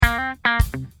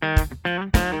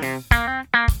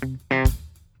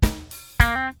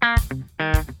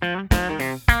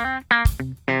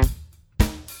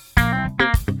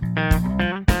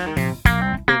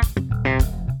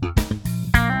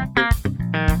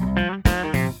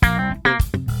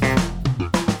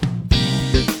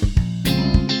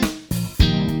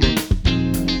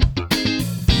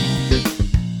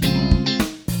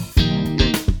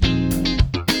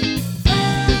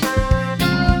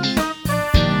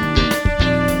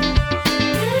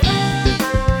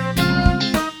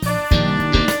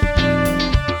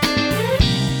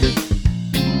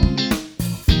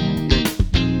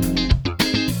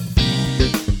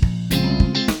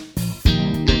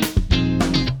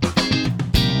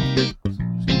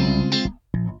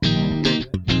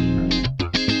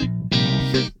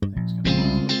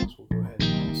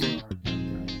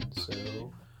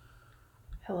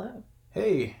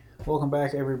welcome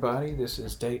back, everybody. This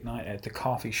is Date Night at the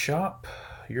Coffee Shop.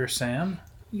 You're Sam,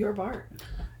 You're Bart.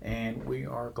 and we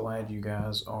are glad you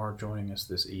guys are joining us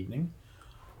this evening.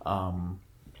 Um,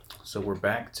 so we're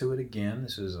back to it again.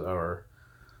 This is our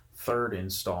third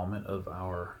installment of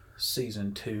our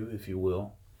season 2, if you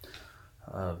will,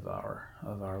 of our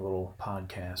little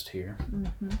podcast here.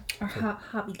 Our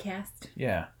hobby cast.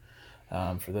 Yeah.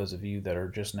 For those of you that are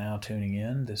just now tuning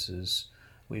in,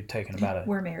 we've taken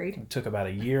We're married. took about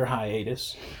a year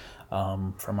hiatus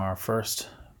from our first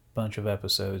bunch of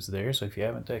episodes there. So if you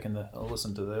haven't taken a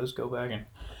listen to those, go back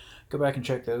and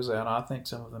check those out. I think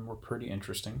some of them were pretty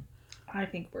interesting. I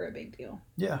think we're a big deal.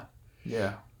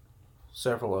 Yeah.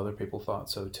 Several other people thought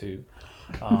so too,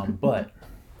 but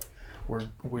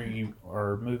we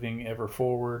are moving ever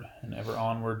forward and ever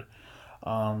onward.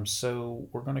 So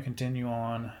we're going to continue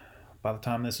on. By the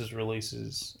time this is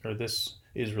released, it'll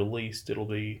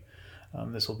be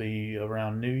this will be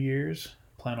around New Year's.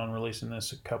 Plan on releasing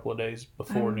this a couple of days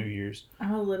before New Year's.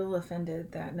 I'm a little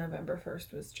offended that November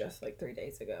 1st was just like 3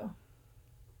 days ago.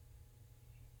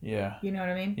 Yeah. You know what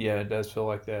I mean? Yeah, it does feel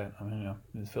like that. I mean,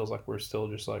 it feels like we're still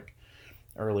just like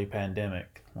early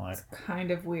pandemic. Like, it's kind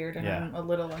of weird, and yeah. I'm a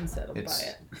little unsettled by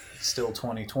it. Still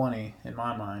 2020 in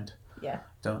my mind. Yeah.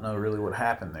 Don't know really what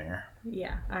happened there.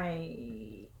 Yeah,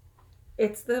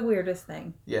 it's the weirdest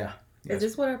thing. Yeah. Is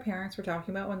this what our parents were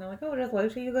talking about when they're like, "Oh, just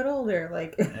wait till you get older"?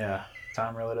 Like. Yeah,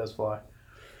 time really does fly.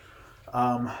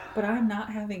 But I'm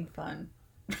not having fun.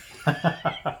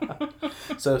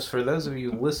 So for those of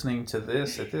you listening to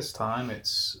this at this time,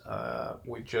 it's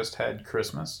we just had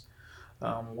Christmas.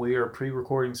 We are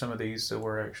pre-recording some of these, so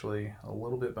we're actually a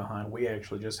little bit behind. We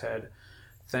actually just had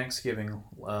Thanksgiving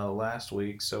last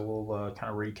week, so we'll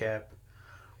kind of recap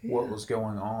what was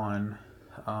going on.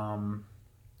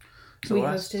 We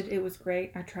hosted. It was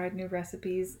great. I tried new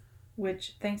recipes,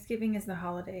 which Thanksgiving is the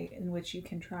holiday in which you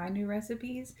can try new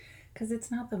recipes because it's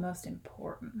not the most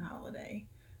important holiday,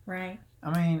 right?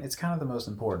 I mean, it's kind of the most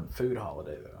important food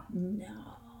holiday, though. No.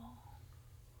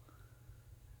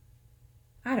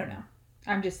 I don't know.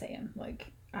 I'm just saying, like,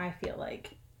 I feel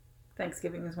like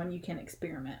Thanksgiving is when you can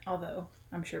experiment, although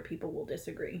I'm sure people will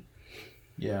disagree.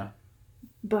 Yeah.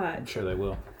 But I'm sure they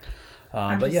will.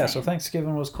 But yeah, so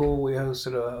Thanksgiving was cool. We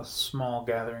hosted a small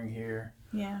gathering here.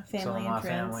 Yeah, family some of and my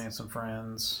friends. family and some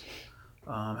friends.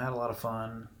 Had a lot of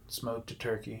fun. Smoked a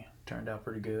turkey. Turned out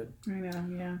pretty good. I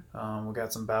know, yeah. We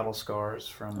got some battle scars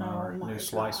from our new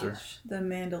slicer. Gosh. The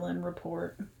mandolin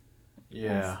report.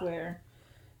 Yeah. I swear.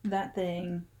 That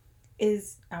thing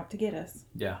is out to get us.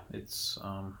 Yeah, it's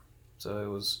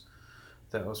so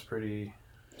that was pretty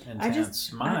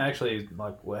intense. Mine actually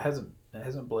it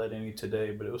hasn't bled any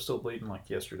today, but it was still bleeding like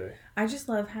yesterday. I just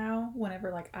love how whenever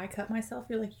like I cut myself,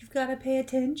 you're like, you've got to pay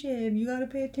attention. You got to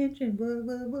pay attention. Blah,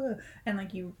 blah, blah. And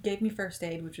like you gave me first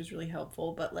aid, which was really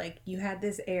helpful. But like you had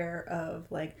this air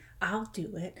of like, I'll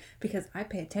do it because I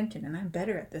pay attention and I'm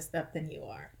better at this stuff than you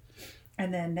are.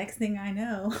 And then next thing I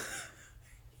know,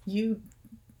 you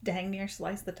dang near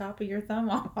slice the top of your thumb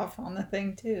off on the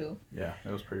thing too. Yeah, it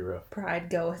was pretty rough. Pride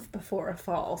goeth before a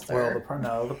fall, sir.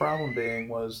 Well, the problem being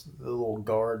was the little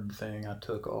guard thing I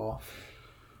took off.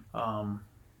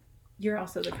 You're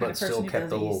also the kind of person who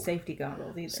doesn't use safety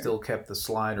goggles either. Still kept the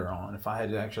slider on. If I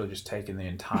had actually just taken the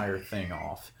entire thing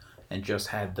off and just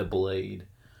had the blade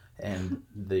and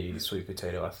the sweet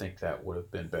potato, I think that would have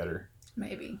been better.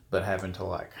 Maybe. But having to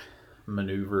like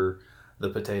maneuver the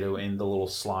potato in the little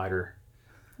slider.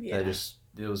 Yeah. It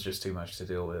was just too much to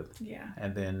deal with. Yeah.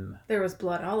 And then there was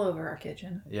blood all over our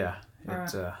kitchen. Yeah.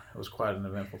 It was quite an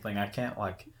eventful thing. I can't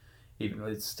even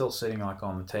it's still sitting like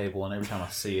on the table, and every time I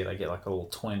see it I get like a little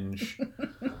twinge.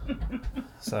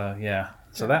 So yeah.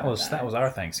 So that was our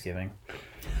Thanksgiving.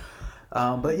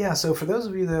 But yeah, so for those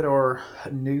of you that are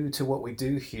new to what we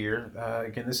do here,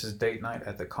 again, this is Date Night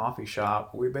at the Coffee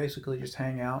Shop. We basically just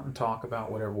hang out and talk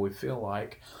about whatever we feel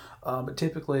like. But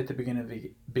typically at the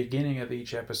beginning of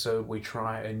each episode, we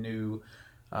try a new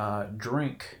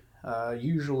drink,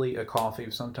 usually a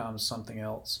coffee, sometimes something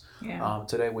else. Yeah.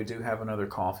 Today we do have another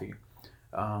coffee.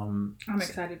 I'm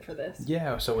excited for this.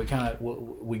 Yeah, so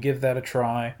we give that a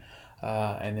try,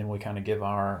 and then we kind of give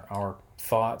our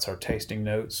thoughts, our tasting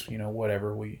notes,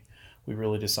 whatever we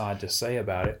really decide to say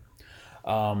about it.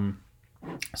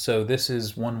 So this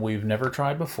is one we've never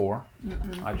tried before.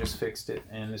 Mm-mm. I just fixed it,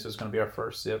 and this is going to be our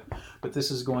first sip. But this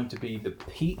is going to be the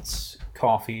Peet's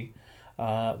Coffee,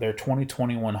 their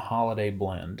 2021 Holiday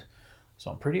Blend. So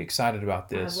I'm pretty excited about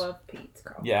this. I love Peet's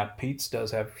coffee. Yeah, Peet's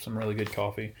does have some really good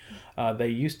coffee. They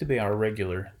used to be our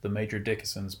regular, the Major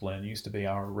Dickinson's blend used to be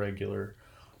our regular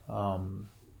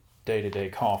day-to-day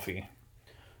coffee.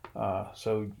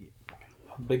 So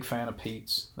big fan of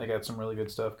Pete's. They got some really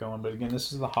good stuff going. But again,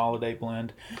 this is the holiday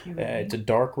blend. You ready? It's a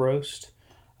dark roast.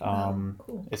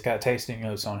 Cool. It's got tasting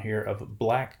notes on here of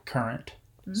black currant,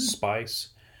 spice,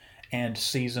 and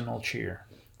seasonal cheer.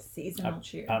 Seasonal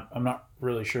cheer. I'm not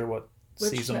really sure what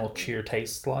Which seasonal shelf? cheer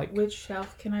tastes like. Which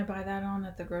shelf can I buy that on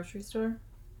at the grocery store?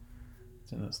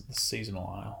 It's in the seasonal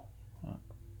aisle.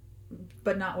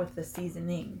 But not with the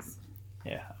seasonings.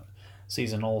 Yeah.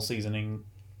 Seasonal, seasoning,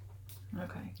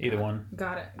 Okay. either one,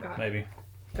 Got it. maybe.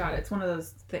 Got it. It's one of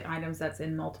those items that's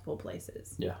in multiple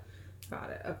places. Yeah.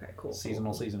 Got it. Okay, cool.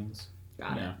 Seasonal seasonings.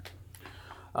 Got it.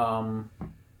 Yeah.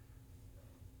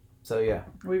 So yeah.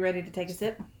 Are we ready to take a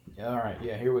sip? All right.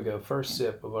 Yeah. Here we go. First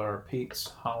sip of our Pete's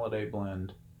Holiday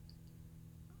Blend.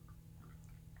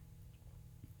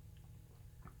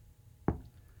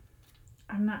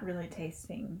 I'm not really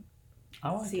tasting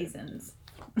I like seasons.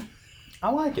 it. I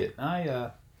like it.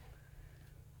 I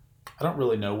don't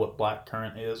really know what black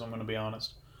currant is. I'm going to be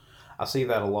honest. I see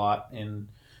that a lot in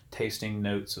tasting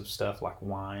notes of stuff like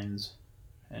wines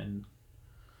and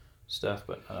stuff,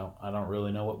 but I don't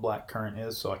really know what black currant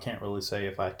is, so I can't really say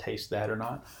if I taste that or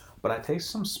not. But I taste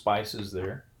some spices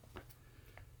there.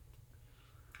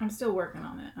 I'm still working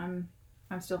on it.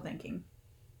 I'm still thinking.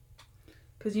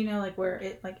 Cause you know, like where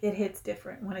it hits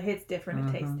different. When it hits different,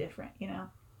 it tastes different. You know.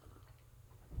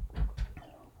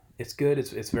 It's good.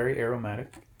 It's very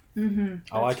aromatic. Mm-hmm.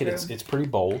 I like it. It's pretty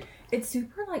bold. It's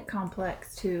super like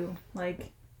complex too.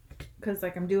 Like, cause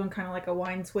like I'm doing kind of like a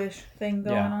wine swish thing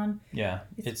going on. Yeah.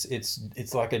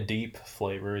 It's like a deep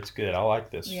flavor. It's good. I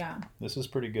like this. Yeah. This is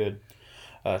pretty good,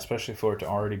 especially for it to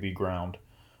already be ground.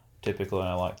 Typically,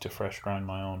 I like to fresh grind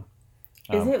my own.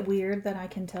 Is it weird that I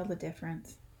can tell the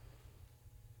difference?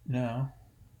 No.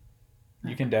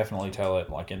 You can definitely tell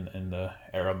it like in the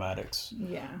aromatics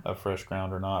Yeah. of fresh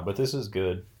ground or not, but this is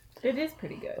good. It is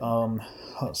pretty good.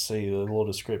 Let's see a little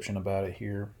description about it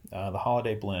here. The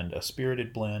holiday blend, a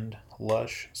spirited blend,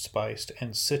 lush, spiced,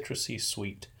 and citrusy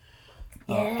sweet.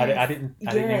 I didn't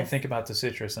even think about the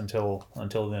citrus until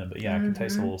then, but yeah, I can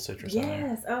taste a little citrus in there.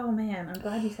 Yes. Oh man, I'm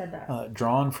glad you said that.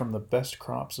 Drawn from the best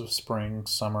crops of spring,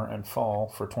 summer, and fall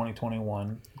for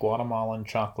 2021, Guatemalan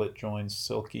chocolate joins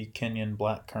silky Kenyan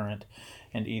blackcurrant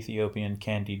and Ethiopian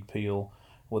candied peel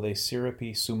with a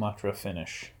syrupy Sumatra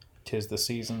finish. 'Tis the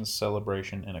season's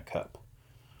celebration in a cup.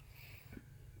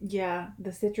 Yeah,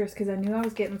 the citrus, because I knew I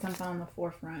was getting something on the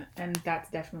forefront, and that's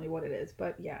definitely what it is.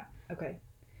 But yeah, okay.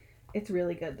 It's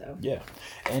really good though. Yeah,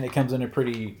 and it comes in a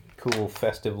pretty cool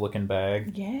festive looking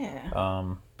bag.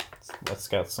 Yeah. It's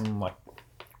got some like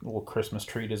little Christmas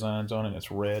tree designs on it.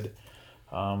 It's red,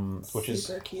 which is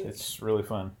super cute. It's really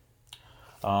fun.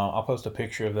 I'll post a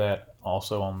picture of that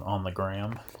also on the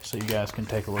gram, so you guys can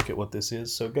take a look at what this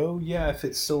is. So go, yeah. If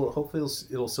it's still, hopefully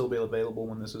it'll still be available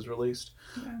when this is released.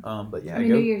 Yeah. But yeah, I mean,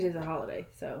 New Year's is a holiday,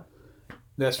 so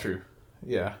that's true.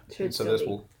 Yeah. Should So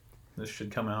still be. this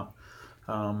should come out.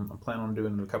 I plan on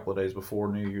doing it a couple of days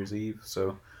before New Year's Eve.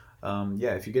 So,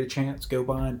 yeah, if you get a chance, go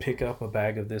by and pick up a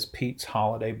bag of this Pete's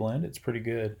Holiday Blend. It's pretty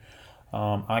good.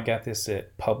 I got this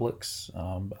at Publix.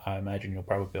 I imagine you'll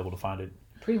probably be able to find it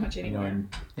pretty much anywhere.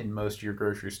 in most of your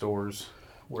grocery stores,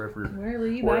 wherever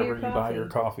you buy your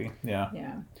coffee. Yeah.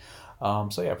 Yeah.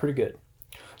 So yeah, pretty good.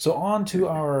 So on to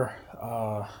our,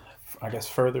 I guess,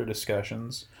 further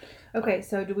discussions. Okay,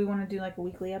 so do we want to do like a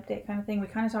weekly update kind of thing? We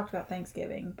kind of talked about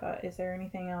Thanksgiving, but is there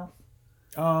anything else?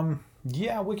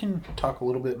 Yeah, we can talk a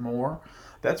little bit more.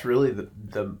 That's really the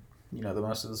the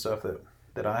most of the stuff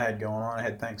that I had going on. I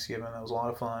had Thanksgiving. That was a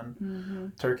lot of fun. Mm-hmm.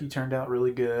 Turkey turned out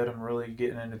really good. I'm really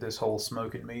getting into this whole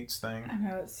smoking meats thing. I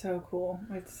know, it's so cool.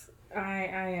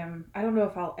 I don't know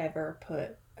if I'll ever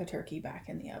put a turkey back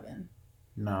in the oven.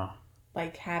 No.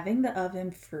 Like having the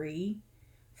oven free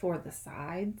for the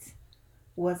sides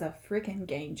was a freaking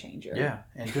game changer. Yeah,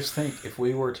 and just think, if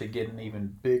we were to get an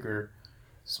even bigger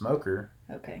smoker,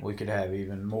 Okay. we could have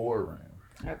even more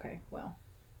room. Okay, well.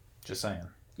 Just saying.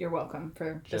 You're welcome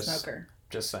for the smoker.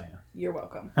 Just saying. You're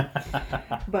welcome.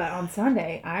 But on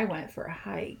Sunday, I went for a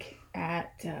hike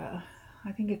at,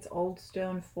 I think it's Old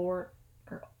Stone Fort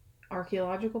or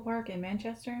Archaeological Park in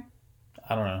Manchester.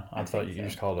 I don't know. I thought think you so.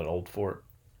 just called it Old Fort.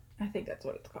 I think that's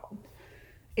what it's called.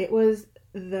 It was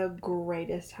the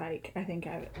greatest hike I think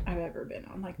I've ever been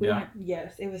on. Like we went,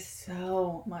 yes, it was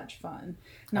so much fun.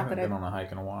 I haven't been on a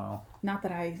hike in a while. Not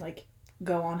that I like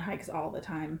go on hikes all the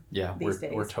time. Yeah, these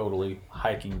days. We're totally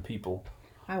hiking people.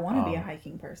 I want to be a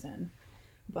hiking person,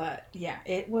 but yeah,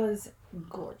 it was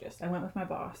gorgeous. I went with my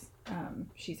boss.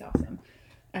 She's awesome,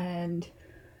 and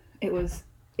it was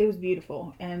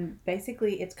beautiful. And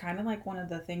basically, it's kind of like one of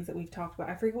the things that we've talked about.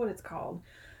 I forget what it's called.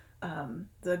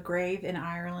 The grave in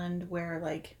Ireland where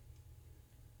like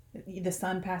The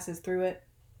sun passes through it.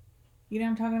 You know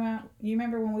what I'm talking about? You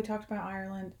remember when we talked about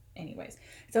Ireland? Anyways,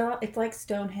 so it's like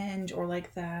Stonehenge or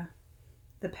like the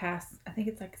past. I think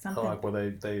it's like Oh, something. like where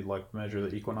they like measure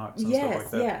the equinox and stuff Yes,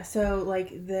 like that. yeah. So like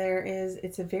there is,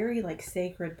 it's a very like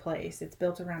sacred place. It's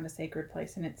built around a sacred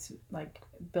place, and it's like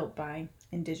built by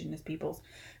indigenous peoples,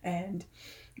 and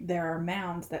there are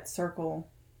mounds that circle,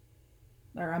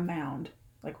 or a mound,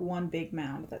 like one big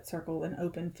mound that circle an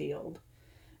open field,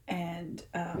 and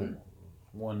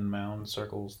One mound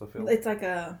circles the field, it's like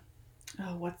a,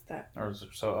 oh, what's that? or is it,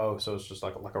 so oh, so it's just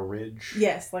like a ridge.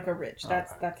 Yes, like a ridge.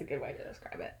 That's Okay. that's a good way to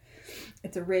describe it.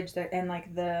 It's a ridge that, and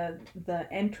like the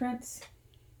entrance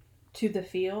to the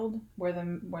field where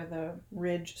the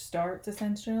ridge starts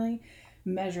essentially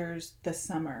measures the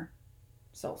summer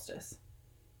solstice.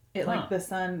 It Huh. like the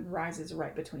sun rises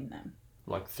right between them.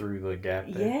 Like through the gap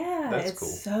there. Yeah, That's it's cool.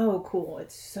 so cool.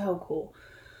 It's so cool.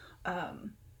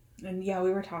 Um, and yeah,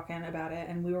 we were talking about it,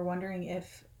 and we were wondering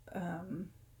if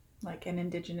like an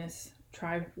indigenous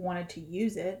tribe wanted to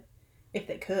use it, if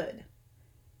they could,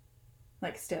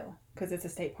 like still, because it's a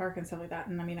state park and stuff like that.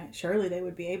 And I mean, surely they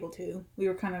would be able to. We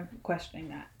were kind of questioning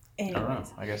that. I don't know.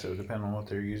 Anyways, I guess it would depend on what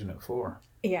they're using it for.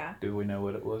 yeah. Do we know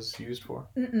what it was used for?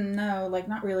 No, like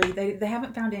not really. They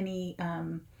haven't found any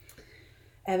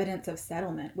evidence of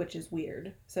settlement, which is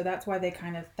weird. So that's why they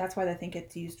think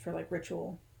it's used for like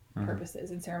ritual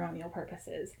purposes and ceremonial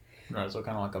purposes. Right, so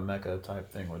kind of like a Mecca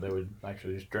type thing where they would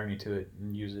actually just journey to it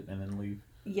and use it and then leave.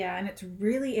 Yeah, and it's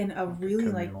really in a really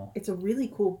like Communal. it's a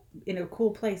really cool, in a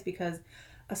cool place, because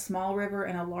a small river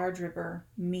and a large river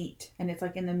meet, and it's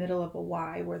like in the middle of a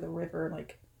Y where the river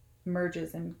like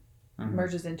merges and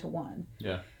merges into one.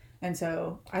 Yeah. And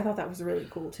so I thought that was really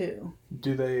cool too.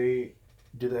 Do they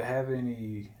have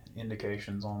any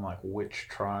indications on like which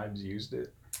tribes used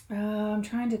it? I'm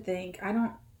trying to think.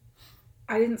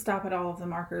 I didn't stop at all of the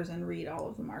markers and read all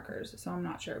of the markers, so I'm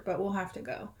not sure, but we'll have to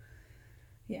go.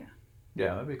 Yeah.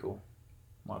 Yeah, that'd be cool.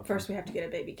 First, we have to get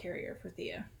a baby carrier for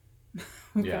Thea.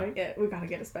 we Yeah. gotta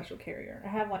get a special carrier. I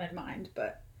have one in mind,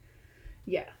 but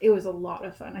yeah, it was a lot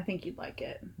of fun. I think you'd like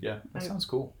it. Yeah, that sounds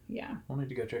cool. Yeah, We'll need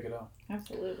to go check it out.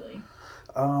 absolutely.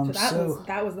 So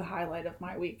That was the highlight of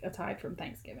my week, aside from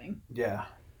Thanksgiving. yeah,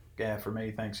 for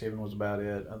me, Thanksgiving was about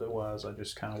it. Otherwise, I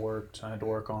just kind of worked. I had to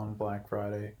work on Black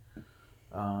Friday.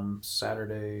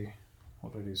 Saturday,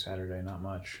 what did we do Saturday? Not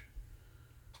much.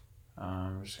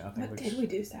 I think What did we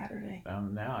do Saturday?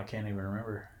 Now I can't even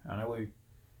remember. I know I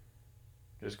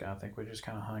think we just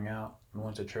kind of hung out and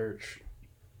went to church,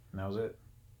 and that was it.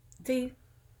 See,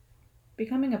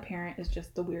 becoming a parent is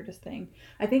just the weirdest thing.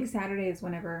 I think Saturday is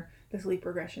whenever the sleep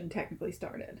regression technically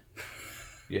started.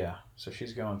 Yeah, so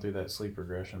she's going through that sleep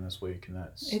regression this week, and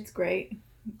that's It's great.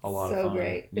 a lot So of fun.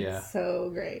 great. Yeah, It's so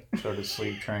great. started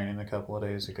sleep training a couple of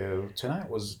days ago. Tonight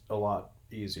was a lot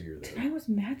easier though. Tonight was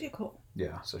magical.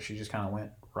 Yeah, so she just kind of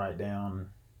went right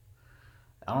down.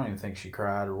 I don't even think she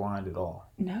cried or whined at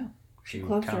all. No, She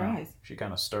closed her kinda, eyes. She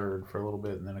kind of stirred for a little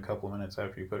bit, and then a couple of minutes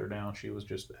after you put her down, she was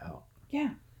just out.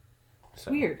 Yeah, it's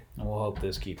So, weird. and we'll hope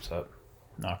this keeps up.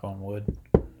 Knock on wood.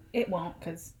 It won't,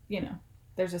 because,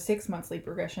 there's a 6-month sleep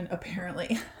regression,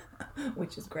 apparently,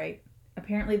 which is great.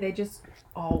 Apparently, they just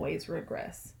always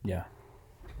regress. Yeah.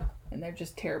 And they're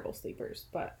just terrible sleepers.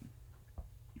 But,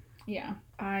 yeah,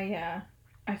 I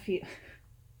feel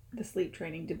the sleep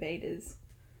training debate is,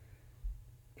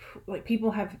 like,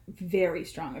 people have very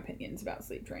strong opinions about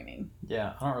sleep training.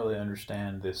 Yeah, I don't really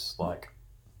understand this, like,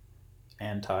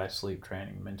 anti-sleep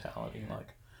training mentality. Like,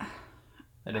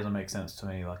 it doesn't make sense to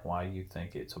me, like, why you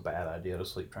think it's a bad idea to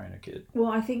sleep train a kid.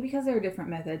 Well, I think because there are different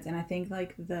methods, and I think,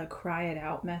 like, the cry it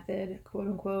out method, quote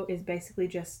unquote, is basically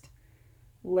just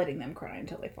letting them cry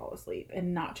until they fall asleep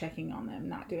and not checking on them,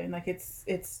 not doing, like,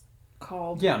 it's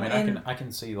called. Yeah, I mean, I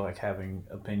can see, like, having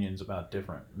opinions about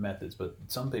different methods, but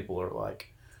some people are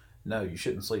like, no, you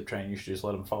shouldn't sleep train. You should just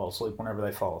let them fall asleep whenever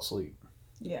they fall asleep.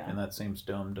 Yeah. And that seems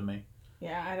dumb to me.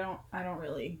 Yeah, I don't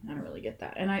really get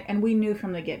that. And we knew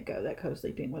from the get-go that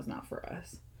co-sleeping was not for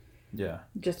us. Yeah.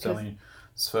 Just So, cuz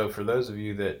so for those of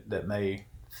you that may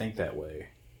think that way,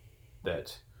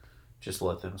 that just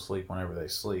let them sleep whenever they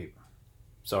sleep.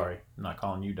 Sorry, I'm not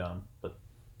calling you dumb, but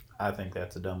I think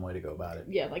that's a dumb way to go about it.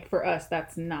 yeah, like for us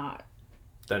that's not.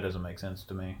 That doesn't make sense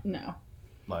to me. No.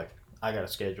 Like, I got a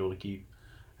schedule to keep.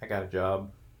 I got a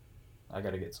job. I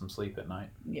got to get some sleep at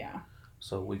night. Yeah.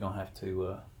 So we're going to have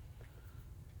to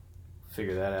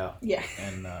figure that out. Yeah.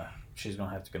 And she's going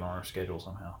to have to get on her schedule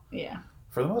somehow. Yeah.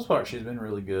 For the most part, she's been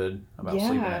really good about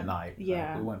sleeping at night.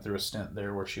 Yeah. We went through a stint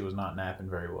there where she was not napping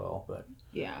very well, but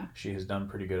Yeah. she has done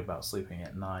pretty good about sleeping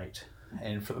at night.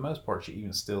 And for the most part, she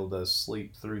even still does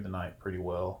sleep through the night pretty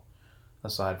well.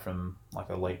 aside from like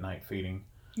a late night feeding.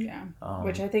 Yeah.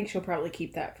 Which I think she'll probably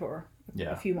keep that for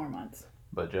a few more months.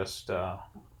 But just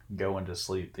going to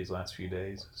sleep these last few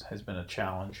days has been a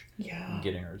challenge. Yeah.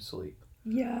 Getting her to sleep.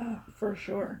 Yeah, for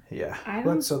sure. Yeah.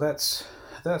 But so that's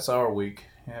our week.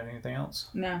 You have anything else?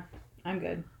 No, I'm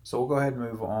good. So we'll go ahead and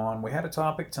move on. We had a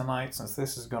topic tonight, since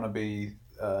this is going to be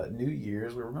New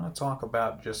Year's. We were going to talk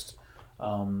about just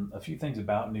a few things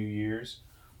about New Year's.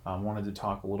 I wanted to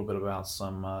talk a little bit about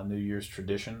some New Year's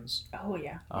traditions. Oh,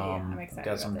 yeah. I'm excited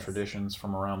got some about this. traditions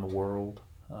from around the world.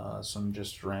 Some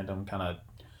just random kind of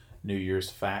New Year's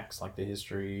facts, like the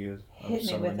history of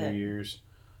some of the New Year's.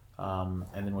 And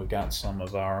then we've got some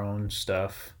of our own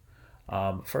stuff.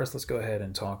 First, let's go ahead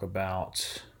and talk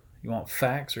about... You want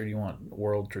facts or do you want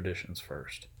world traditions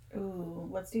first? Ooh,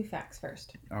 let's do facts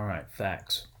first. All right,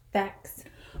 facts. Facts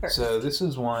first. So this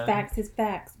is one... Facts is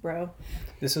facts, bro.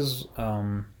 This is...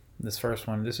 this first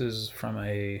one, this is from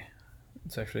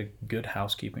it's actually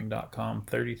goodhousekeeping.com.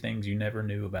 30 things you never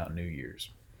knew about New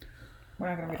Year's. We're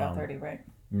not going to read all 30, right?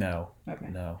 No. Okay.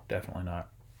 No, definitely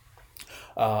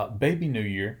not. Baby New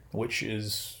Year, which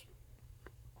is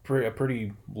a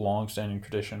pretty long-standing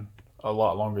tradition. A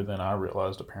lot longer than I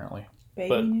realized, apparently.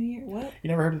 Baby New Year? What? You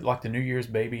never heard of like the New Year's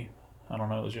baby? I don't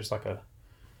know. It was just like I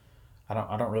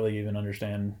don't really even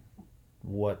understand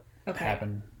what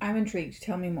happened. I'm intrigued.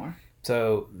 Tell me more.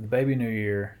 So the Baby New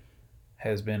Year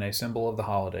has been a symbol of the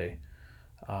holiday.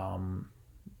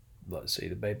 Let's see.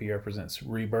 The baby represents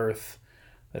rebirth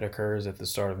that occurs at the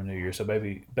start of a new year. So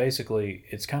basically,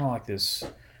 it's kind of like this.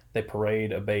 They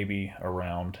parade a baby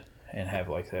around and have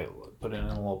like they put it in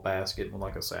a little basket with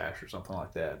like a sash or something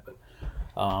like that. But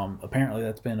apparently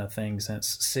that's been a thing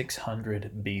since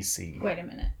 600 BC. Wait a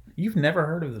minute. You've never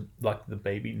heard of the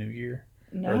Baby New Year?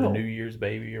 No. Or the New Year's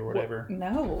baby or whatever?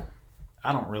 No.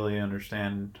 I don't really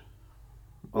understand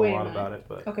a lot about it,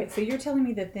 but okay, so you're telling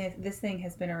me that this thing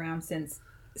has been around since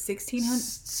 1600?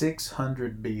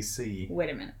 600 BC. Wait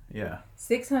a minute. Yeah.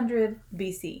 600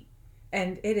 BC,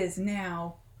 and it is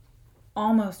now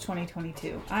almost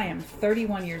 2022. I am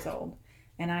 31 years old,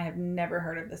 and I have never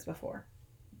heard of this before.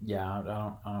 Yeah, I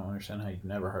don't understand how you've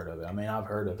never heard of it. I mean, I've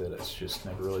heard of it. It's just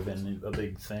never really been a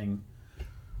big thing.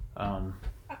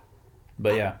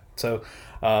 But yeah, so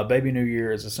Baby New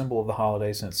Year is a symbol of the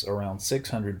holiday since around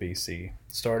 600 BC,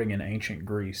 starting in ancient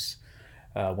Greece,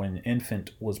 when an infant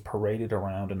was paraded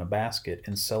around in a basket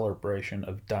in celebration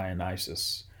of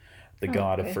Dionysus, the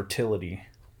god of fertility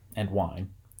and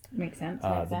wine. Makes sense.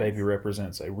 The baby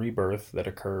represents a rebirth that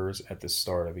occurs at the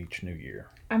start of each new year.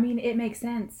 I mean, it makes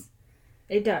sense.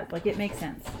 It does. Like, it makes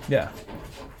sense. Yeah.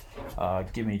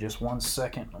 Give me just 1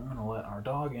 second. I'm going to let our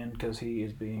dog in because he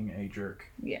is being a jerk.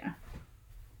 Yeah.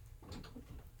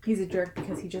 He's a jerk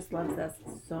because he just loves us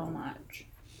so much.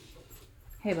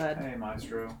 Hey, bud. Hey,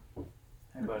 Maestro.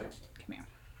 Hey, buddy. Come here.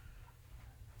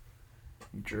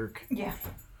 You jerk. Yeah.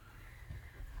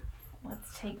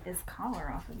 Let's take this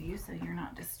collar off of you so you're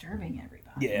not disturbing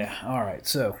everybody. Yeah. All right.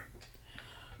 So.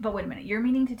 But wait a minute. You're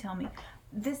meaning to tell me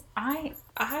this?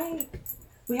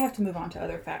 We have to move on to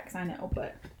other facts. I know,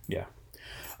 but. Yeah.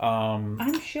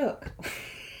 I'm shook.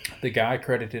 The guy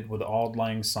credited with Auld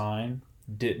Lang Syne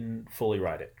didn't fully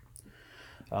write it.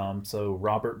 So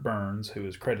Robert Burns, who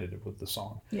is credited with the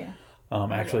song,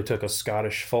 actually took a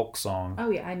Scottish folk song. Oh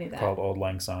yeah, I knew that. Called Auld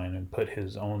Lang Syne and put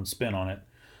his own spin on it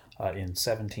in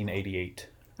 1788,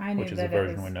 which is the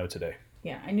version we know today.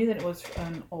 Yeah, I knew that it was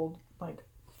an old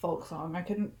folk song. I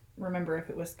couldn't remember if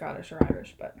it was Scottish or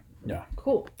Irish, but yeah,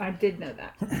 cool. I did know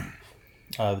that.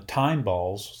 The time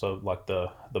balls, so like the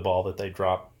ball that they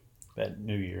drop at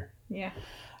New Year,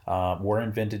 were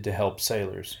invented to help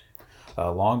sailors.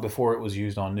 Long before it was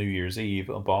used on New Year's Eve,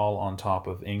 a ball on top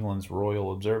of England's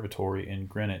Royal Observatory in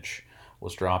Greenwich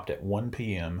was dropped at 1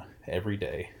 p.m. every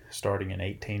day, starting in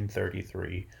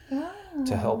 1833,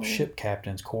 to help ship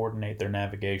captains coordinate their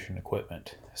navigation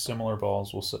equipment. Similar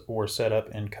balls were set up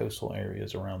in coastal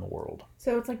areas around the world.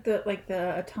 So it's like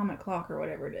the atomic clock or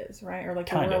whatever it is, right? Or like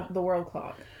the world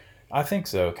clock. I think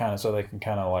so, kind of, so they can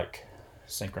kind of like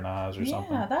synchronize or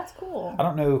something. Yeah, that's cool. I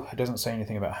don't know. It doesn't say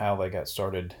anything about how they got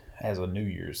started as a New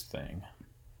Year's thing.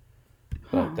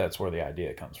 But that's where the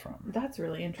idea comes from. That's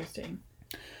really interesting.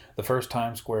 The first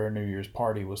Times Square New Year's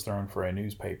party was thrown for a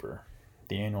newspaper.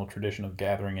 The annual tradition of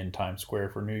gathering in Times Square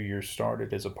for New Year's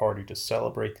started as a party to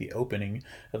celebrate the opening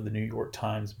of the New York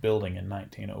Times building in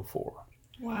 1904.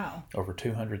 Wow. Over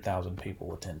 200,000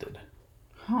 people attended.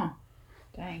 Huh.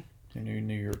 Dang. The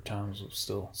New York Times was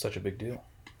still such a big deal.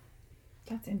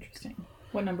 That's interesting.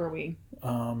 What number are we?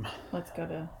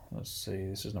 Let's see.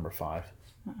 This is number 5.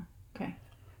 Okay.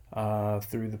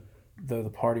 Through the Though the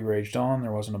party raged on,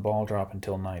 there wasn't a ball drop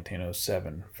until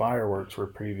 1907. Fireworks were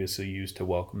previously used to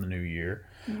welcome the new year,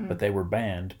 but they were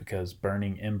banned because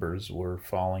burning embers were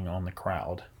falling on the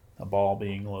crowd. A ball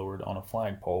being lowered on a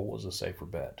flagpole was a safer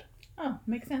bet. Oh,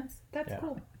 makes sense. That's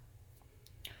cool.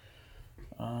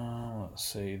 Let's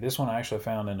see. This one I actually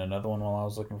found in another one while I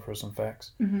was looking for some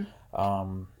facts.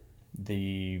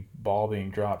 The ball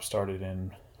being dropped started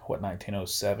in,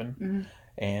 1907?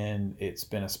 And it's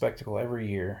been a spectacle every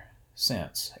year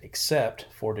since, except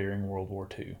for during World War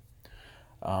II.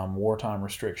 Wartime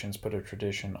restrictions put the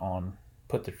tradition on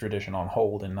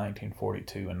hold in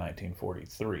 1942 and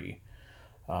 1943.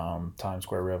 Times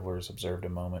Square revelers observed a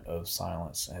moment of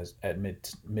silence at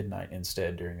midnight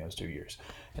instead during those 2 years.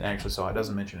 And I actually saw, it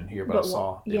doesn't mention it here, but I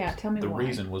saw tell me the why.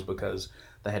 reason was because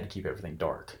they had to keep everything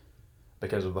dark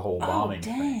because of the whole bombing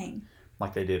thing,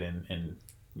 like they did in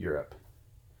Europe.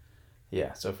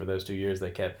 Yeah, so for those 2 years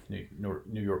they kept New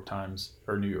York Times,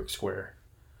 or New York Square,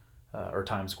 or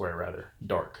Times Square rather,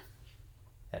 dark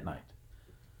at night.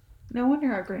 No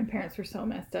wonder our grandparents were so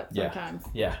messed up sometimes.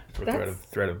 Yeah, for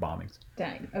threat of bombings.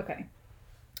 Dang. Okay.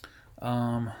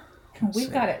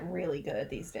 We've got it really good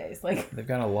these days. Like, they've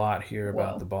got a lot here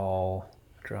about the ball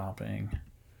dropping,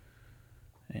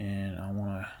 and I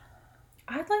want to.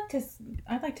 I'd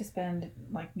like to spend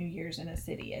like New Year's in a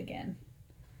city again.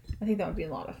 I think that would be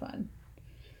a lot of fun.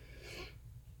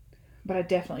 But I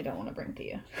definitely don't want to bring to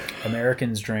you.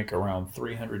 Americans drink around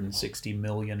 360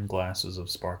 million glasses of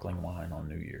sparkling wine on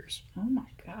New Year's. Oh my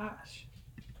gosh.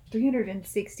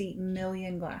 360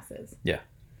 million glasses. Yeah.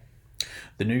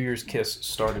 The New Year's kiss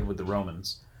started with the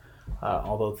Romans.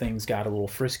 Although things got a little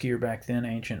friskier back then,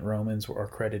 ancient Romans are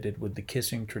credited with the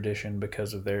kissing tradition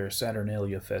because of their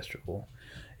Saturnalia festival.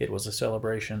 It was a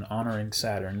celebration honoring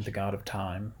Saturn, the god of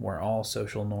time, where all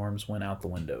social norms went out the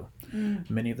window.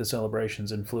 Many of the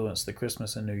celebrations influenced the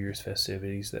Christmas and New Year's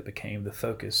festivities that became the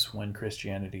focus when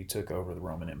Christianity took over the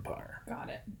Roman Empire. Got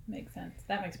it. Makes sense.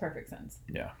 That makes perfect sense.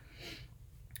 Yeah.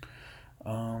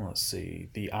 Let's see.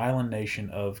 The island nation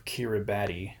of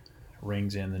Kiribati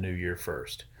rings in the New Year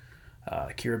first.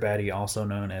 Kiribati, also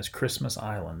known as Christmas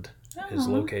Island, is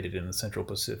located in the Central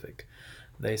Pacific.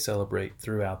 They celebrate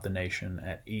throughout the nation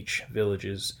at each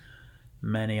village's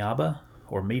maniaba,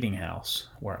 or meeting house,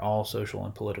 where all social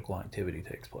and political activity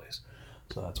takes place.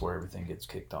 So that's where everything gets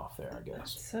kicked off there, I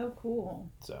guess. That's so cool.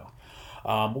 So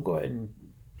we'll go ahead and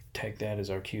take that as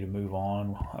our cue to move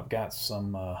on. I've got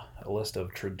a list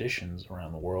of traditions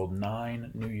around the world,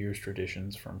 9 New Year's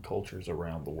traditions from cultures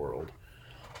around the world.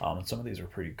 And some of these are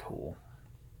pretty cool.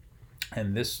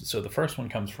 And so the first one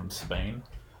comes from Spain,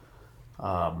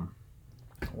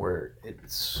 where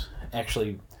it's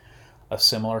actually a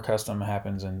similar custom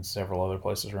happens in several other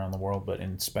places around the world, but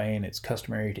in Spain it's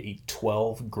customary to eat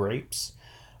 12 grapes,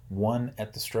 one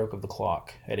at the stroke of the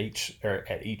clock, at each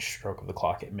stroke of the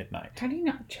clock at midnight. How do you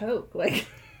not choke? Like,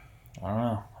 I don't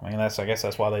know. I mean, I guess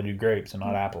that's why they do grapes and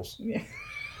not apples. Yeah.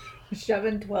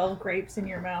 Shoving 12 grapes in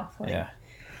your mouth. Like. Yeah.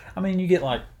 I mean, you get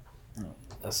like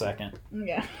a second.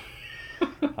 Yeah.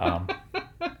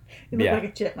 You look like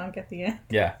a chipmunk at the end.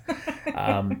 Yeah.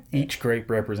 Each grape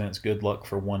represents good luck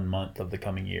for 1 month of the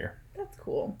coming year. That's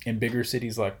cool. In bigger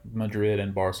cities like Madrid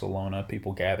and Barcelona,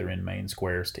 people gather in main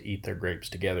squares to eat their grapes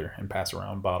together and pass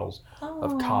around bottles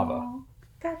of cava.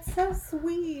 That's so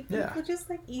sweet. Yeah. People just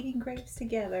like eating grapes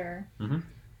together. Mm-hmm.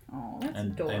 Oh, that's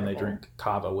adorable. And they drink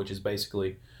cava, which is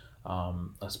basically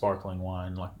a sparkling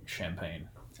wine like champagne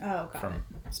from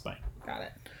Spain. Got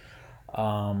it.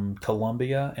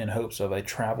 Colombia, in hopes of a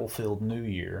travel-filled New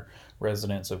Year,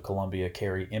 residents of Colombia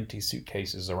carry empty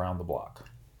suitcases around the block.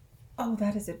 Oh,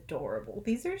 that is adorable.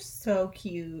 These are so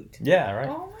cute. Yeah, right?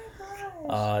 Oh my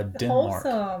gosh. Denmark.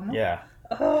 Wholesome. Yeah.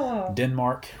 Oh.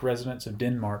 Denmark, residents of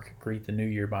Denmark greet the New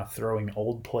Year by throwing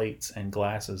old plates and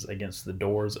glasses against the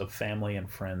doors of family and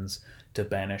friends to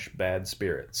banish bad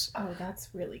spirits. Oh, that's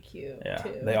really cute, yeah.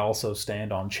 too. They also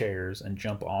stand on chairs and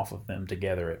jump off of them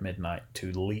together at midnight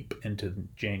to leap into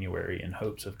January in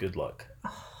hopes of good luck.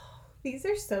 Oh, these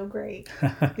are so great.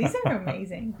 These are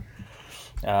amazing.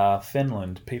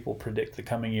 Finland, people predict the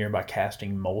coming year by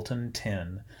casting molten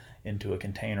tin into a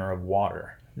container of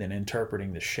water, then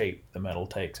interpreting the shape the metal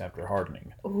takes after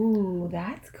hardening. Ooh,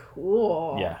 that's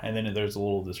cool. Yeah, and then there's a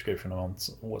little description on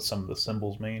what some of the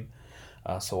symbols mean.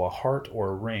 So a heart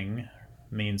or a ring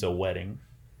means a wedding.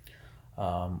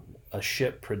 A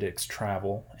ship predicts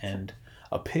travel, and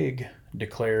a pig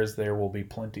declares there will be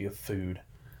plenty of food.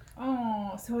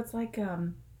 Oh, so it's like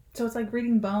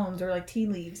reading bones or like tea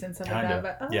leaves and stuff like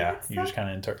that. But, yeah, you just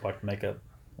kind of make up.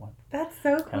 That's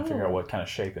so cool. Kind of figure out what kind of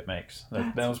shape it makes.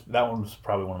 That one was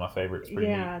probably one of my favorites.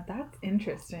 Yeah, that's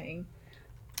interesting.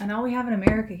 And all we have in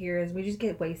America here is we just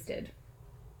get wasted.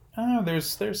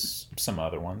 There's some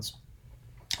other ones.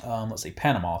 Let's see,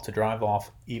 Panama, to drive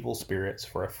off evil spirits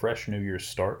for a fresh New Year's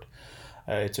start.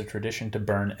 It's a tradition to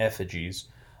burn effigies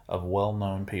of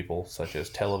well-known people, such as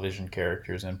television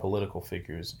characters and political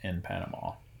figures in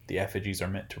Panama. The effigies are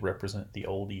meant to represent the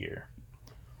old year.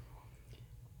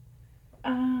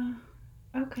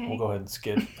 Okay. We'll go ahead and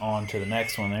skip on to the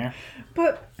next one there.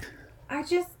 But I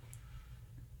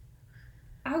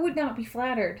would not be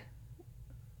flattered.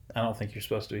 I don't think you're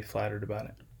supposed to be flattered about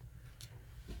it.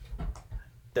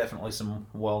 Definitely some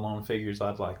well-known figures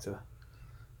I'd like to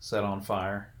set on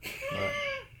fire.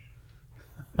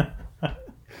 But...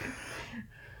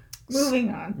 Moving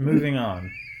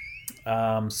on.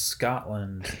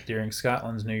 Scotland. During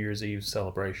Scotland's New Year's Eve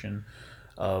celebration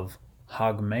of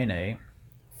Hogmanay,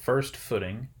 first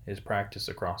footing is practiced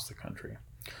across the country.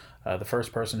 The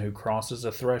first person who crosses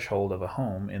a threshold of a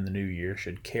home in the new year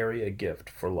should carry a gift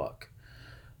for luck.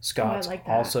 Scots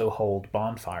also hold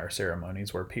bonfire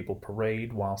ceremonies where people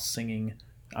parade while swinging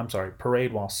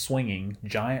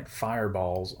giant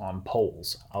fireballs on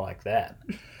poles. I like that.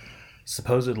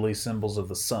 Supposedly symbols of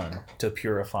the sun to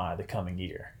purify the coming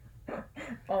year.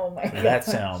 Oh my god. That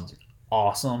sounds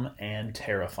awesome and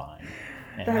terrifying.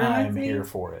 And I'm here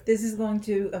for it. This is going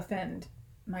to offend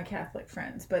my Catholic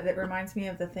friends, but it reminds me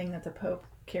of the thing that the Pope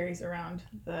carries around,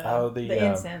 the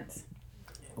incense.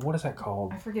 What is that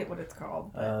called? I forget what it's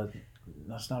called.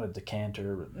 That's not a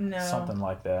decanter, but no, something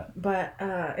like that. But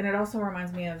and it also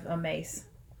reminds me of a mace.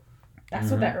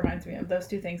 That's what that reminds me of. Those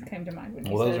two things came to mind when you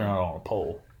said. Well, those are not on a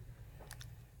pole.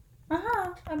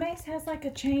 A mace has like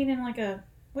a chain and like a,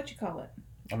 what you call it?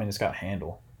 I mean, it's got a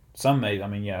handle. Some mace, I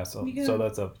mean, yeah. So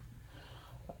that's a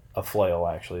flail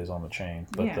actually is on the chain,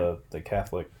 but the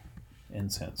Catholic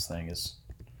incense thing is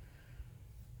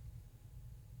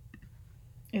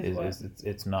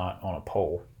it's not on a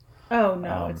pole. Oh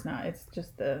no, it's not. It's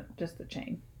just the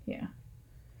chain. Yeah.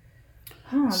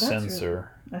 Huh,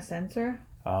 censer. A censer.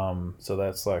 So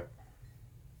that's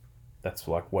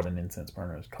like what an incense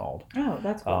burner is called. Oh,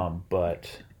 that's cool.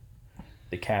 But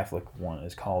the Catholic one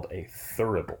is called a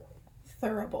thurible.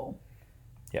 Thurible.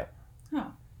 Yeah.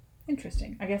 Oh,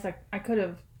 interesting. I guess I could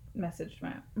have messaged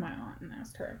my aunt and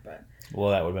asked her, but.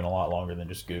 Well, that would have been a lot longer than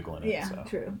just Googling it. Yeah, so.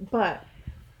 True. But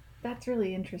that's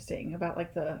really interesting about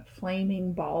like the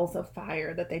flaming balls of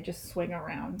fire that they just swing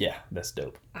around. Yeah, that's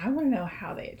dope. I want to know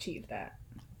how they achieved that.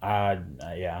 I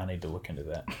need to look into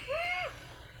that.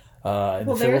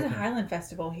 Well, there's a Highland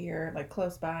Festival here, like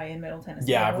close by in Middle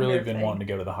Tennessee. Yeah, I've really been wanting to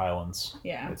go to the Highlands.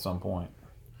 Yeah. At some point.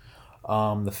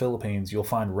 The Philippines, you'll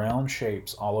find round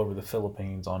shapes all over the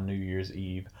Philippines on New Year's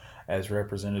Eve as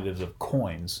representatives of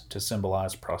coins to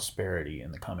symbolize prosperity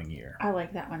in the coming year. I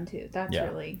like that one too. That's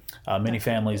really... Many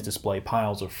families display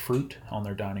piles of fruit on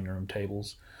their dining room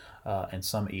tables, and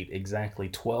some eat exactly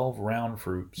 12 round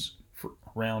fruits,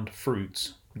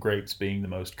 grapes being the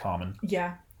most common.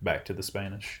 Yeah. Back to the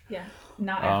Spanish. Yeah.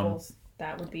 Not apples.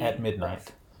 That would be... At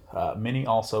midnight. Many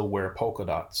also wear polka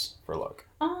dots for luck.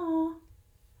 Aww.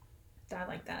 I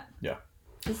like that. Yeah.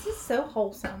 This is so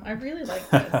wholesome. I really like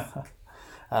this.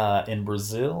 In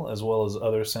Brazil, as well as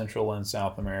other Central and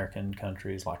South American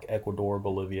countries like Ecuador,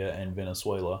 Bolivia, and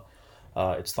Venezuela,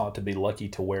 it's thought to be lucky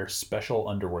to wear special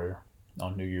underwear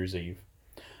on New Year's Eve.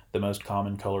 The most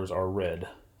common colors are red,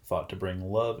 thought to bring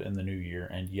love in the new year,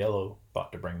 and yellow,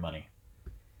 thought to bring money.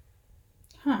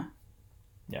 Huh.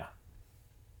 Yeah.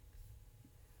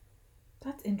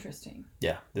 That's interesting.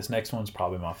 Yeah. This next one's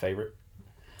probably my favorite.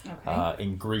 Okay.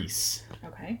 In Greece,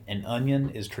 okay, an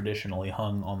onion is traditionally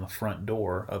hung on the front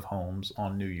door of homes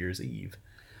on New Year's Eve.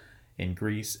 In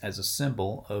Greece, as a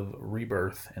symbol of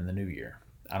rebirth in the new year.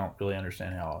 I don't really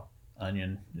understand how an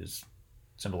onion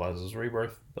symbolizes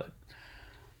rebirth, but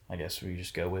I guess we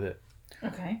just go with it.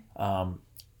 Okay.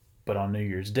 But on New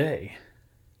Year's Day,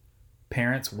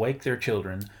 parents wake their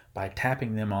children by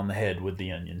tapping them on the head with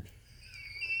the onion.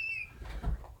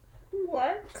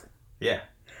 What? Yeah.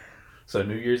 So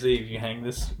New Year's Eve, you hang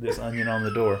this onion on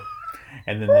the door,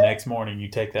 and then the next morning you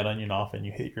take that onion off and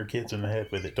you hit your kids in the head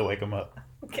with it to wake them up.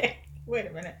 Okay, wait a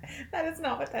minute. That is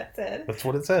not what that said. That's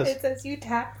what it says. It says you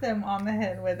tap them on the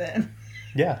head with it.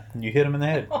 Yeah, you hit them in the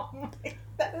head. Oh my,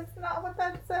 that is not what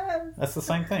that says. That's the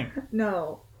same thing.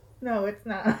 No, it's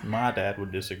not. My dad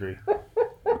would disagree.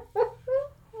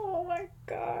 Oh my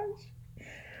gosh.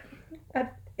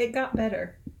 It got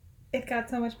better. It got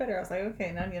so much better. I was like, okay,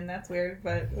 an onion, that's weird,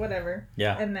 but whatever.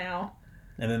 Yeah. And now.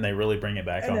 And then they really bring it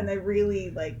back home. And then they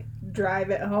really, drive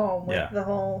it home with the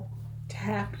whole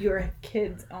tap your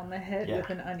kids on the head with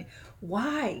an onion.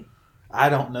 Why? I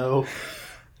don't know.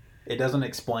 It doesn't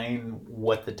explain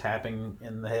what the tapping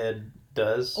in the head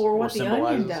does Or what the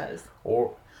onion symbolizes. does.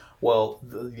 Or, well,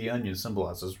 the onion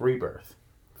symbolizes rebirth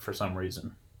for some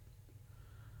reason.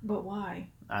 But why?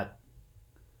 I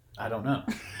don't know.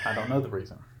 I don't know the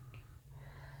reason.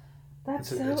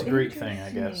 That's It's a Greek thing,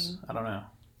 I guess. I don't know.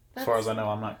 As far as I know,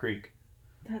 I'm not Greek.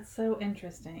 That's so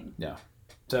interesting. Yeah.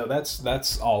 So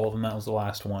that's all of them. That was the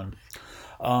last one.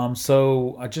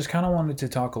 So I just kind of wanted to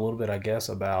talk a little bit, I guess,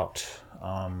 about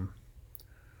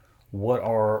what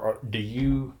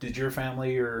did your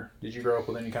family or did you grow up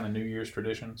with any kind of New Year's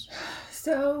traditions?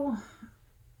 So,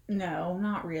 no,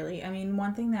 not really. I mean,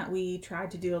 one thing that we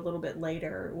tried to do a little bit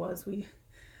later was we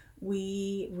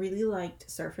really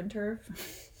liked surf and turf.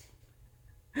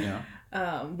 Yeah.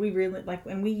 We really like,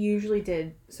 and we usually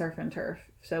did surf and turf.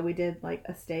 So we did like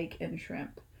a steak and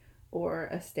shrimp, or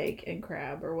a steak and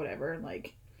crab, or whatever.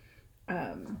 Like,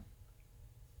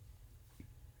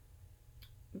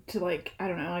 to like, I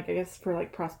don't know, like I guess for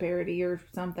like prosperity or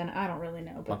something. I don't really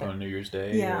know, but Like on New Year's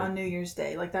Day? yeah, or... on New Year's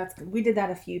Day. Like we did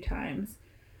that a few times.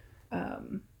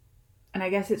 And I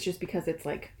guess it's just because it's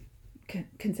like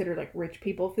considered like rich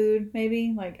people food,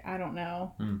 maybe. Like, I don't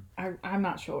know. I'm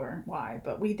not sure why,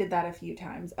 but we did that a few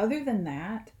times. Other than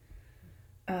that,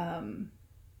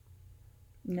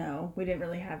 no, we didn't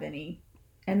really have any.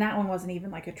 And that one wasn't even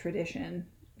like a tradition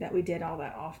that we did all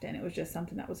that often. It was just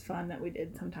something that was fun that we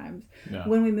did sometimes. Yeah.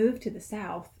 When we moved to the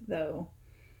South, though,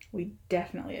 we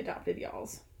definitely adopted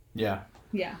y'all's. Yeah.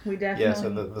 Yeah, we definitely. Yeah, so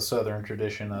the Southern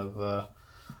tradition of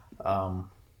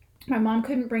my mom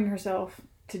couldn't bring herself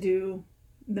to do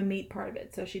the meat part of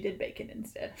it, so she did bacon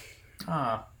instead.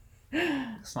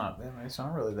 It's not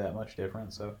really that much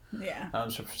different. So yeah.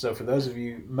 So for those of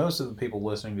you, most of the people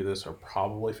listening to this are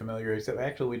probably familiar. Except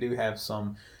actually, we do have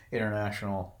some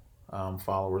international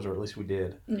followers, or at least we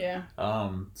did. Yeah.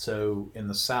 So in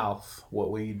the South,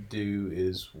 what we do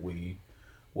is we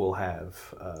will have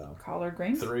collard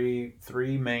greens.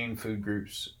 Three main food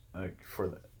groups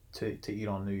to eat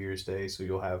on New Year's Day. So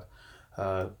you'll have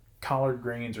collard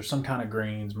greens or some kind of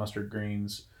greens, mustard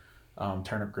greens,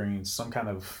 turnip greens, some kind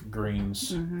of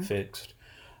greens fixed,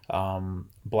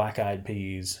 black-eyed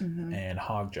peas, and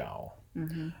hog jowl,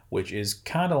 which is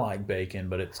kind of like bacon,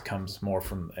 but it comes more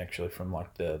from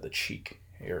like the cheek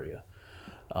area,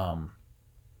 and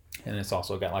it's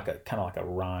also got like a kind of like a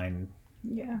rind,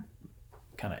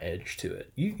 kind of edge to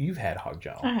it. You've had hog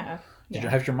jowl. I have. Yeah.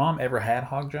 Has your mom ever had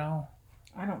hog jowl?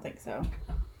 I don't think so.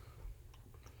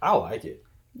 I like it.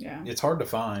 Yeah. It's hard to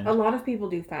find. A lot of people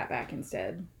do fatback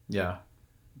instead. Yeah.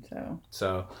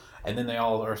 So, and then they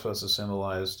all are supposed to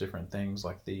symbolize different things,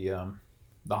 like we'll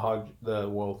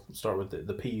start with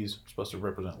the peas are supposed to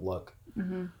represent luck,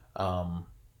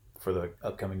 for the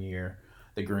upcoming year.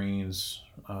 The greens,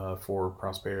 for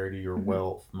prosperity or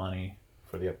wealth, money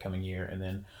for the upcoming year, and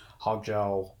then hog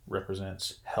jowl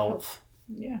represents health.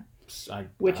 Yeah.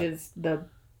 Is the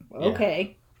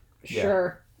okay. Yeah.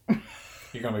 Sure.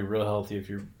 You're gonna be real healthy if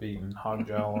you're eating hog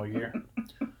jowl all year.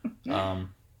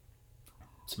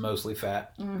 It's mostly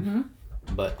fat,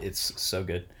 but it's so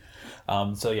good.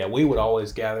 So yeah, we would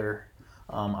always gather.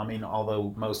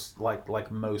 Although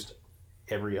most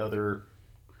every other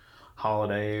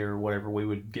holiday or whatever, we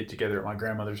would get together at my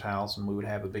grandmother's house and we would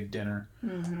have a big dinner,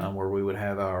 where we would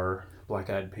have our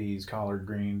black-eyed peas, collard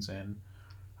greens, and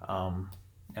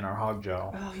our hog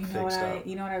jowl. Oh,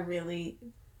 you know what I really,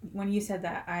 when you said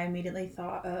that, I immediately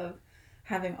thought of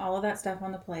having all of that stuff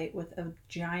on the plate with a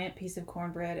giant piece of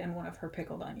cornbread and one of her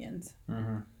pickled onions.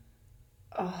 Oh,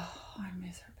 I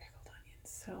miss her pickled onions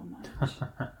so much.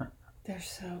 They're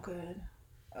so good.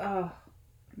 Oh,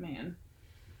 man.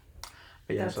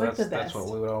 But yeah, that's what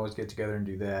we would always get together and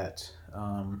do that.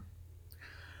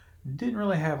 Didn't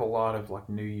really have a lot of like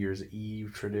New Year's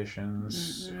Eve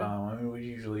traditions. We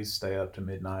usually stay up to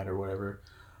midnight or whatever.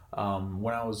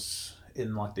 When I was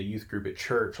in like the youth group at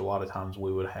church, a lot of times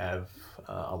we would have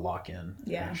a lock-in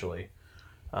actually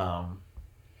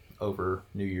over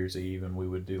New Year's Eve, and we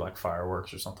would do like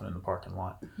fireworks or something in the parking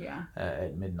lot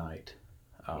at midnight,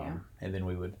 and then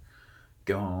we would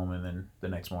go home, and then the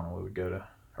next morning we would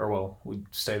we'd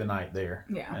stay the night there,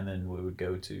 and then we would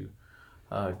go to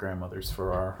grandmother's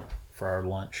for our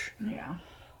lunch.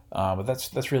 But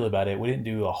that's really about it. We didn't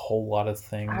do a whole lot of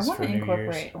things for New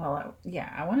Year's.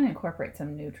 I want to incorporate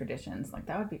some new traditions. Like,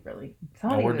 that would be really...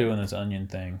 we're doing this onion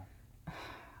thing.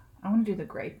 I want to do the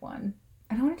grape one.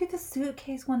 And I want to do the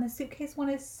suitcase one. The suitcase one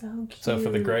is so cute. So for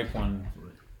the grape one,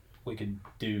 we could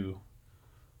do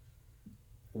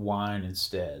wine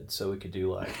instead. So we could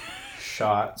do like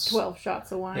shots. 12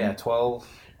 shots of wine. Yeah, 12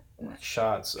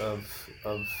 shots of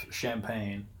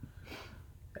champagne.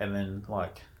 And then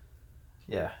like...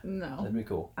 Yeah, No. that'd be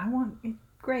cool. I want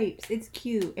grapes. It's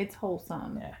cute. It's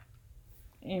wholesome. Yeah.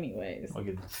 Anyways. We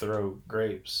could throw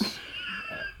grapes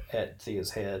at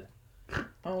Thea's head.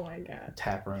 Oh my god.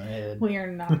 Tap her in the head. We are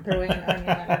not throwing an onion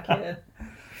at our kid.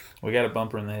 We got to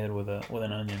bump her in the head with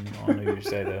an onion on New Year's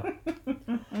Day though.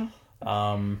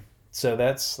 So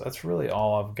that's really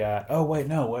all I've got. Oh wait,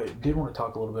 no, I did want to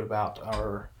talk a little bit about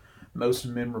our most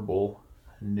memorable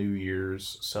New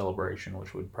Year's celebration,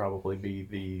 which would probably be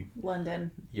the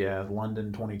London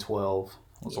 2012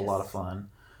 was a lot of fun.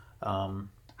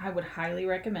 I would highly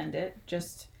recommend it.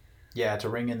 Just to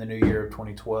ring in the new year of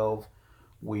 2012,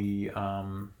 we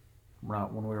when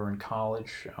we were in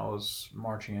college, I was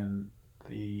marching in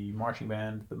the marching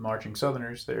band, the Marching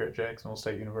Southerners there at Jacksonville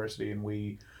State University, and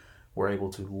we were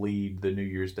able to lead the New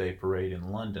Year's Day parade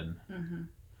in London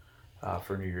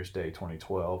for New Year's Day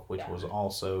 2012, which was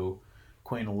also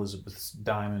Queen Elizabeth's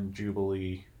Diamond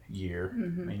Jubilee year,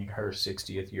 meaning her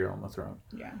 60th year on the throne.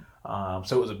 Yeah.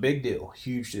 So it was a big deal,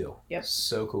 huge deal. Yep.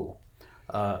 So cool.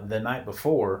 The night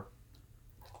before,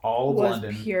 all of was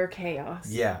London, pure chaos.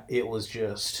 Yeah, it was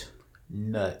just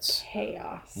nuts.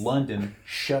 Chaos. London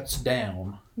shuts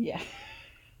down. Yeah.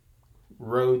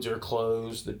 Roads are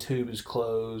closed. The tube is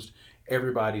closed.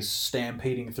 Everybody's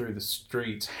stampeding through the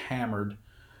streets, hammered.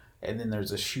 And then there's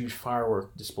this huge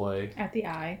firework display. At the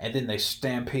Eye. And then they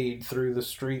stampede through the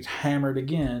streets, hammered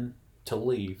again to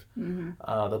leave.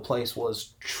 The place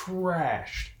was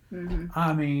trashed.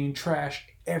 I mean, trash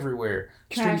everywhere.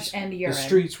 Trash and urine. The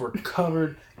streets were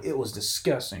covered. It was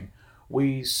disgusting.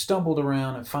 We stumbled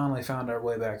around and finally found our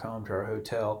way back home to our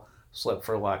hotel. Slept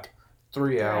for like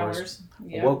 3 hours.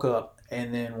 Yep. Woke up,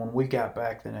 and then when we got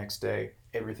back the next day,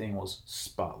 everything was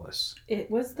spotless.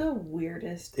 It was the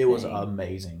weirdest It was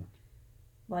amazing.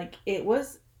 Like, it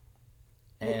was...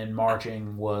 And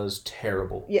marching was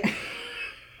terrible. Yeah.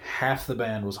 Half the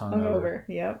band was hungover.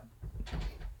 Yep.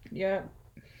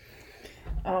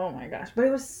 Oh my gosh. But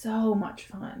it was so much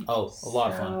fun. Oh, a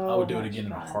lot of fun. I would do it much again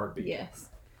in a fun. heartbeat. Yes.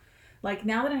 Like,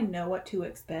 now that I know what to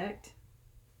expect,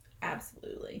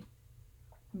 absolutely.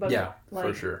 But yeah, like,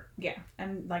 for sure. Yeah.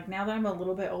 And like, now that I'm a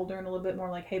little bit older and a little bit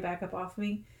more like, hey, back up off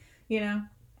me, you know,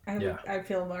 I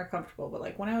feel more comfortable. But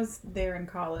like, when I was there in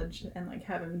college and like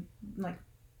having like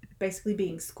basically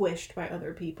being squished by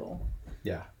other people.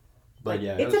 Yeah. But like,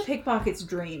 yeah. It's a pickpocket's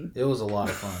dream. It was a lot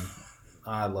of fun.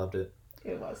 I loved it.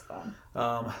 It was fun.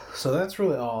 So that's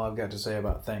really all I've got to say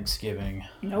about Thanksgiving.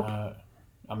 Nope.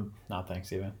 I'm not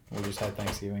Thanksgiving. We just had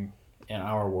Thanksgiving in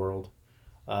our world.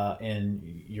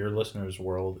 In your listeners'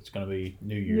 world, it's going to be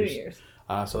New Year's. New Year's.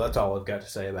 So that's all I've got to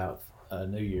say about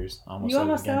New Year's. You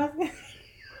almost said it again.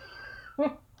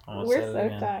 We're so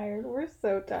again. tired. We're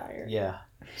so tired. Yeah.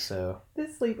 So.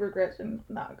 This sleep regression,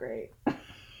 not great.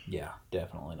 Yeah,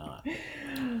 definitely not.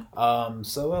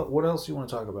 So what else do you want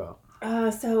to talk about?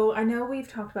 So I know we've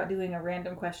talked about doing a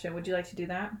random question. Would you like to do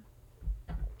that?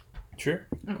 Sure.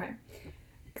 Okay.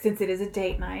 Since it is a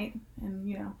date night and,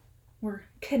 you know, we're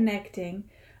connecting,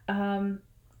 I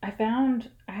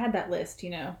had that list, you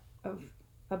know, of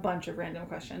a bunch of random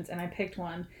questions, and I picked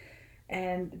one.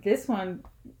 And this one,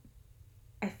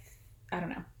 I don't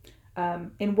know.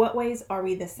 In what ways are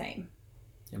we the same?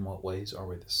 In what ways are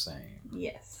we the same?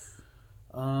 Yes.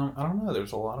 I don't know.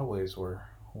 There's a lot of ways we're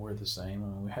the same. I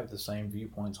mean, we have the same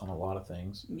viewpoints on a lot of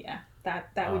things. Yeah, that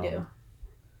we do.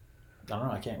 I don't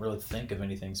know. I can't really think of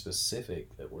anything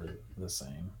specific that we're the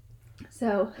same.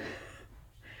 So,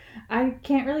 I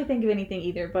can't really think of anything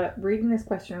either, but reading this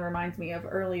question reminds me of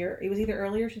earlier. It was either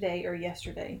earlier today or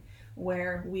yesterday,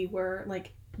 where we were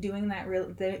like doing that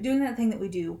thing that we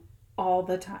do all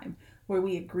the time, where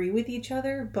we agree with each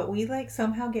other, but we like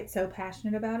somehow get so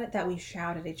passionate about it that we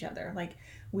shout at each other. Like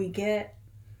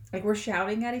we're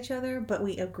shouting at each other, but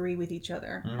we agree with each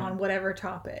other on whatever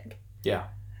topic. Yeah,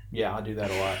 I do that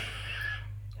a lot.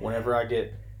 Whenever I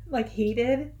get like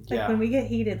heated, like when we get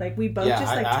heated, like we both just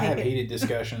like I take have it. heated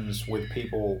discussions with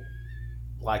people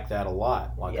like that a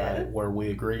lot, like where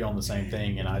we agree on the same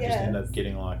thing, and I just end up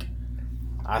getting like,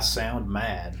 I sound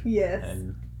mad. Yes.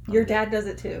 And your dad does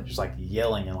it too. Just like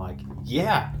yelling and like,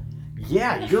 yeah,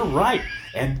 you're right,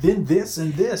 and then this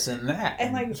and this and that,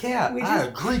 and like I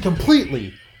agree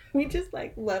completely. We just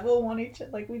like level one each,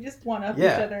 like we just one up each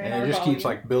other. And it just keeps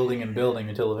like building and building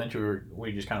until eventually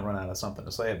we just kind of run out of something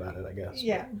to say about it, I guess.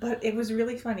 Yeah, but it was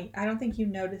really funny. I don't think you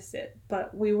noticed it,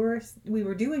 but we were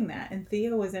doing that, and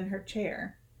Thea was in her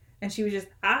chair, and she was just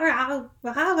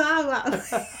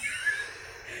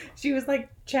she was like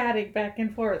chatting back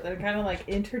and forth and kind of like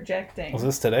interjecting. Was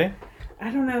this today? I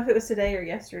don't know if it was today or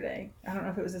yesterday. I don't know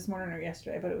if it was this morning or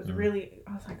yesterday, but it was really,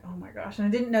 I was like, oh my gosh. And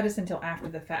I didn't notice until after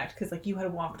the fact because, like, you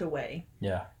had walked away.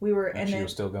 Yeah. We were, and she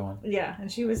was still going. Yeah,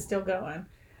 and she was still going.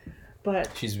 But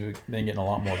she's been getting a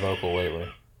lot more vocal lately.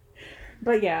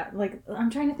 But yeah, like, I'm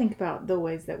trying to think about the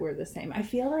ways that we're the same. I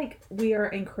feel like we are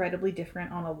incredibly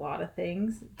different on a lot of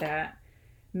things that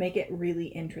make it really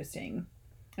interesting.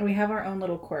 And we have our own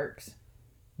little quirks.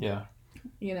 Yeah.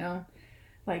 You know?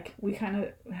 Like, we kind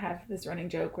of have this running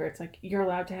joke where it's like, you're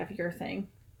allowed to have your thing.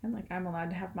 And, like, I'm allowed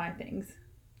to have my things.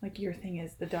 Like, your thing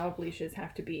is the dog leashes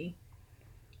have to be.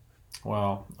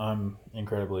 Well, I'm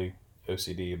incredibly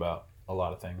OCD about a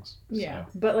lot of things. Yeah.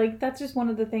 So. But, like, that's just one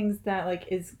of the things that, like,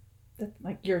 is,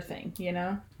 like, your thing, you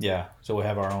know? Yeah. So we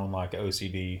have our own, like,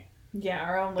 OCD. Yeah,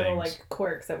 our own little, like,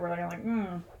 quirks that we're like,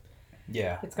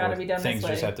 Yeah. It's got to be done this way. Things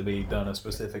just have to be done a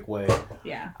specific way.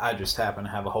 Yeah. I just happen to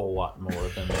have a whole lot more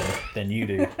than you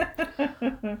do.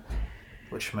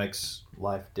 Which makes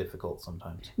life difficult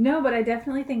sometimes. No, but I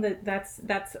definitely think that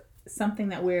that's something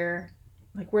that we're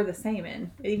the same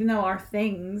in. Even though our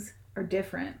things are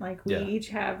different. Like, we each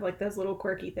have, like, those little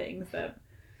quirky things that...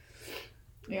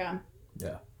 Yeah.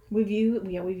 Yeah. We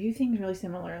view things really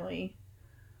similarly.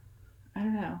 I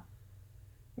don't know.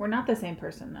 We're not the same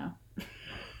person, though.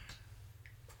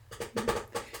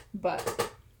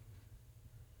 But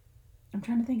I'm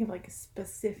trying to think of, like,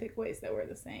 specific ways that we're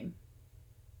the same.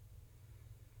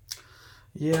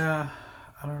 Yeah,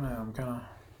 I don't know. I'm kind of.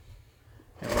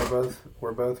 And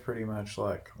we're both pretty much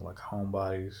like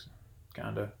homebodies,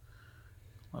 kind of.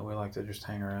 Like, we like to just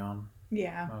hang around.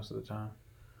 Yeah. Most of the time.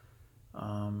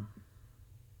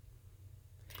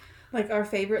 Our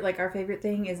favorite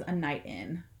thing is a night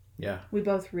in. Yeah. We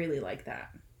both really like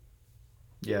that.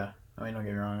 Yeah. I mean, don't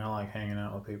get me wrong. I like hanging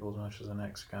out with people as much as the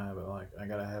next guy, but, like, I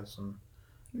gotta have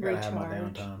my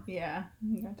downtime. Yeah,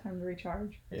 you got time to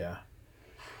recharge. Yeah.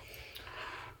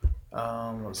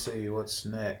 Let's see. What's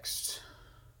next?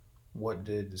 What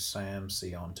did Sam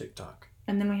see on TikTok?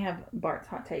 And then we have Bart's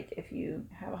hot take. If you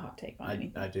have a hot take on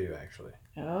anything, I do actually.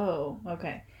 Oh,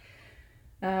 okay.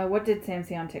 What did Sam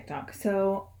see on TikTok?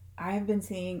 So I've been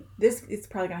seeing this. It's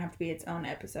probably gonna have to be its own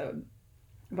episode.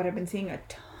 But I've been seeing a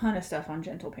ton of stuff on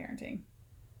gentle parenting.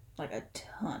 Like, a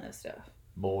ton of stuff.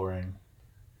 Boring.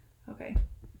 Okay.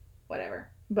 Whatever.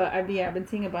 But I've been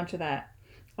seeing a bunch of that.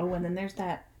 Oh, and then there's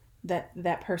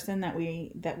that person that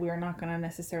we are not going to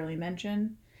necessarily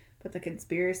mention. But the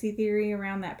conspiracy theory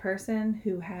around that person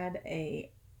who had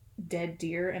a dead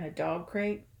deer in a dog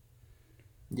crate.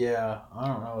 Yeah, I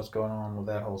don't know what's going on with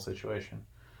that whole situation.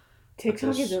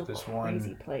 TikTok is a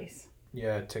crazy place.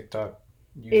 Yeah, TikTok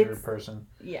user person.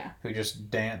 Yeah. Who just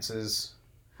dances,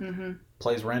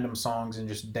 plays random songs and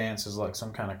just dances like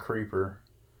some kind of creeper.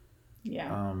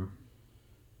 Yeah.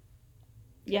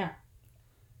 Yeah.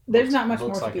 There's not much more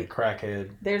to be. Looks like a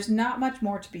crackhead. There's not much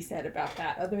more to be said about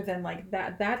that other than, like,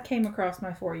 that came across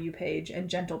my For You page and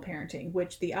gentle parenting,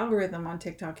 which the algorithm on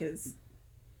TikTok is,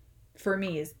 for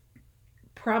me, is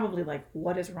probably like,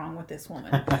 what is wrong with this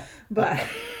woman? But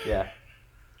yeah.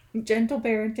 Gentle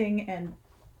parenting and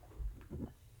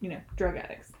drug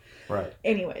addicts. Right.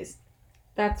 Anyways,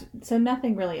 so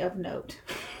nothing really of note.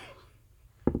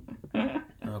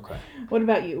 Okay. What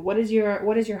about you? What is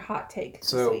your hot take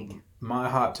this week? My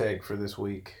hot take for this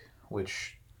week,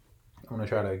 which I'm going to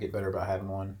try to get better about having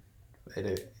one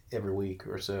every week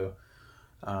or so.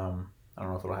 I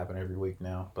don't know if it'll happen every week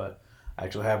now, but I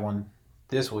actually have one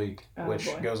this week, which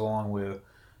goes along with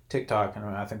TikTok, and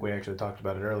I think we actually talked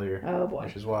about it earlier. Oh boy.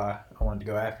 Which is why I wanted to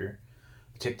go after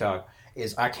TikTok.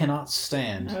 Is I cannot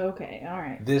stand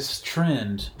this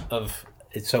trend of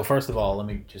it. So first of all, let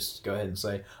me just go ahead and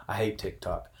say I hate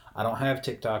TikTok. I don't have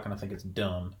TikTok and I think it's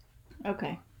dumb.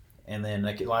 Okay. And then,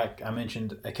 like I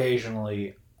mentioned,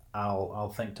 occasionally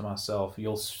I'll think to myself,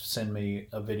 you'll send me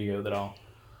a video that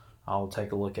I'll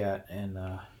take a look at and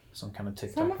some kind of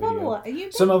TikTok video.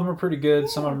 Some of them are pretty good.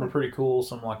 Some of them are pretty cool.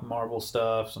 Some like Marvel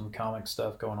stuff, some comic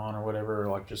stuff going on or whatever. Or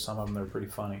like just some of them that are pretty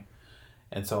funny.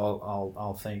 And so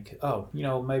I'll think, oh,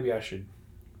 maybe I should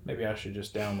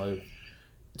just download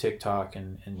TikTok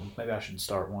and maybe I should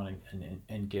start one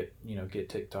and get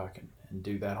TikTok and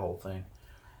do that whole thing.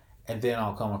 And then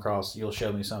I'll come across, you'll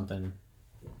show me something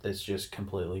that's just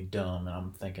completely dumb, and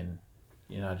I'm thinking,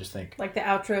 I just think like the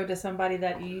outro to somebody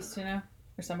that you used to know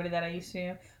or somebody that I used to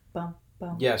know. Bum,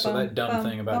 bum, yeah, so bum, that dumb bum,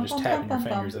 thing about bum, just bum, tapping bum,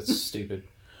 your fingers, bum. that's stupid.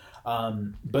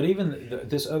 But even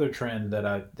this other trend that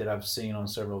I've seen on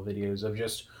several videos of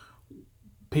just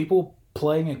people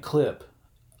playing a clip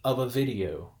of a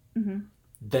video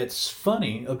that's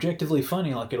funny, objectively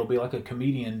funny, like it'll be like a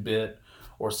comedian bit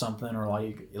or something, or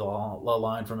like a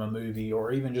line from a movie,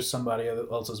 or even just somebody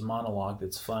else's monologue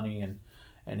that's funny and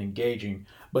engaging.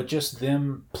 But just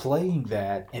them playing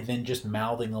that and then just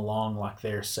mouthing along like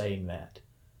they're saying that.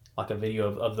 Like a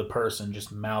video of the person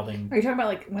just mouthing. Are you talking about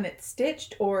like when it's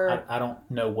stitched or? I don't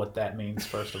know what that means,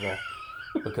 first of all,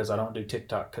 because I don't do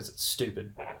TikTok because it's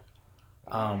stupid.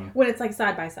 When it's like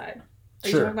side by side. Are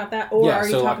you Sure. talking about that? Or are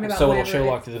you talking about so whenever it'll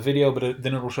show like the video, but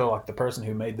then it'll show like the person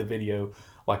who made the video,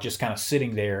 like just kind of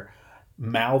sitting there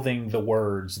mouthing the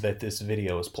words that this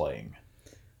video is playing.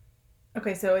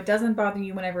 Okay, so it doesn't bother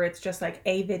you whenever it's just like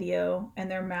a video and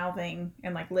they're mouthing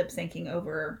and like lip syncing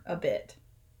over a bit.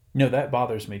 No, that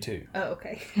bothers me too. Oh,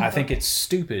 okay. I think it's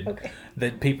stupid Okay.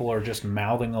 that people are just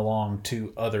mouthing along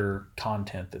to other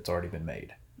content that's already been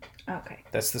made. Okay.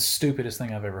 That's the stupidest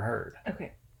thing I've ever heard.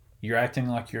 Okay. You're acting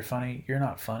like you're funny. You're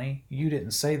not funny. You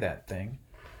didn't say that thing.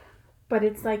 But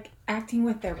it's like acting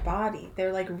with their body.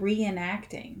 They're like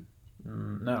reenacting.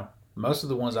 No. Most of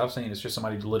the ones I've seen, it's just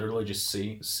somebody literally just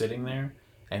sitting there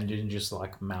and just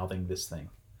like mouthing this thing.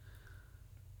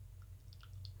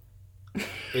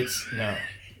 It's no.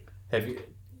 Have you?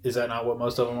 Is that not what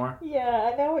most of them are?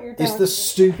 Yeah, I know what you're talking It's the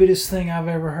stupidest thing I've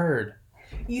ever heard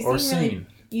or seen.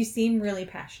 You seem really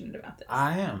passionate about this.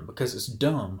 I am, because it's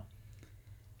dumb.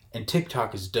 And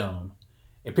TikTok is dumb.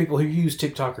 And people who use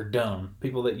TikTok are dumb.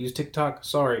 People that use TikTok,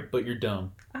 sorry, but you're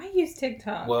dumb. I use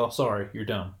TikTok. Well, sorry, you're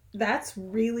dumb. That's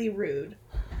really rude.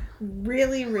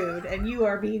 Really rude. And you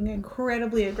are being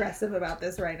incredibly aggressive about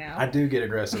this right now. I do get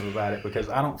aggressive about it because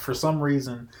I don't, for some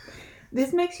reason.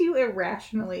 This makes you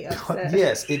irrationally upset.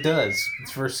 Yes, it does.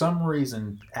 For some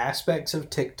reason, aspects of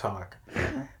TikTok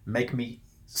make me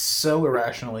so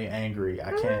irrationally angry,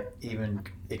 I can't even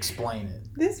explain it.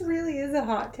 This really is a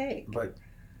hot take. But,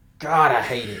 God, I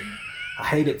hate it. I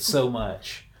hate it so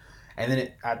much. And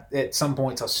then at some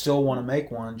points, I still want to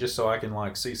make one just so I can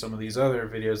like see some of these other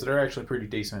videos that are actually pretty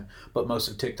decent. But most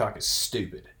of TikTok is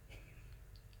stupid.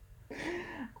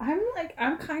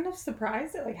 I'm kind of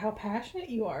surprised at like how passionate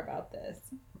you are about this.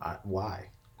 Why?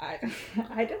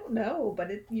 I don't know, but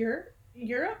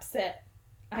you're upset.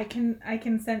 I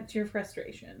can sense your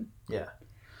frustration. Yeah.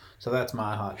 So that's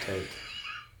my hot take.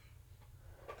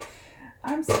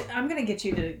 I'm gonna get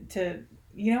you to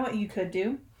you know what you could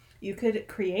do? You could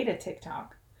create a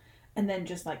TikTok and then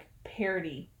just like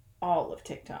parody all of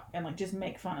TikTok and like just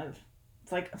make fun of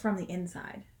it's like from the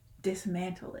inside.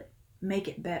 Dismantle it. Make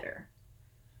it better.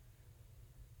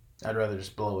 I'd rather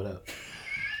just blow it up.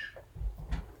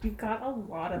 You've got a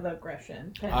lot of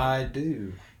aggression. I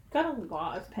do. Got a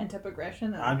lot of pent up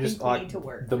aggression that I'm I just think we like need to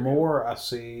work the through. more I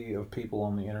see of people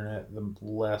on the internet, the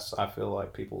less I feel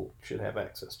like people should have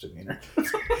access to the internet.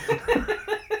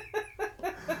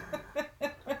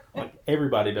 Like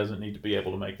everybody doesn't need to be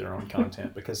able to make their own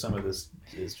content because some of this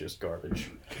is just garbage.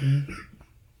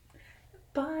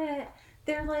 But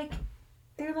they're like,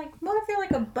 what if they're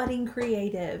like a budding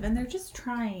creative and they're just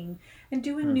trying and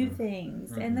doing new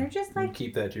things and they're just You like,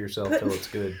 keep that to yourself till it's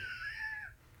good.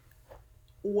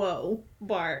 whoa,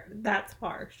 Bart, that's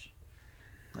harsh.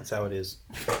 That's how it is.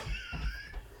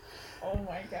 Oh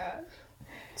my god.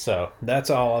 So that's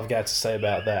all I've got to say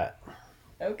about that.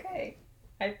 Okay,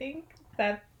 I think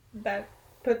that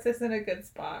puts us in a good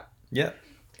spot. Yep.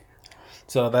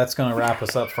 So that's going to wrap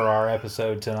us up for our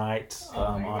episode tonight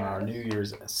Oh my on our gosh. New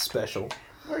Year's special.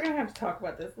 We're gonna have to talk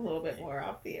about this a little bit more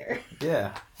off the air.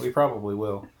 Yeah, we probably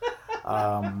will.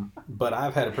 But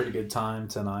I've had a pretty good time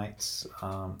tonight,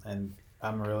 and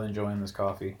I'm really enjoying this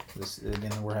coffee.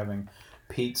 Again, we're having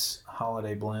Pete's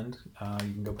Holiday Blend. You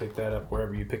can go pick that up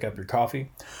wherever you pick up your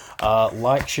coffee.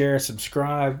 Like, share,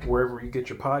 subscribe wherever you get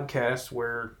your podcasts.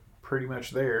 We're pretty much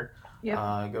there. Yep.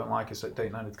 Go and like us at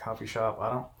Date Night at the Coffee Shop.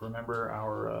 I don't remember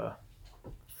our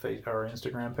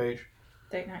Instagram page.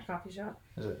 Date Night Coffee Shop.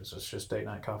 Is it just Date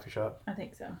Night Coffee Shop? I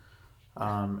think so.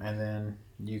 And then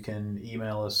you can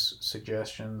email us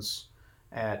suggestions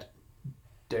at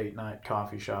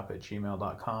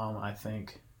datenightcoffeeshop@gmail.com. I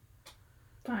think.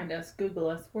 Find us, Google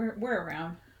us. We're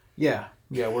around. Yeah,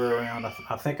 we're around.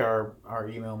 I think our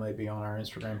email may be on our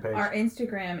Instagram page. Our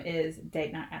Instagram is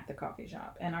Date Night at the Coffee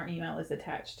Shop, and our email is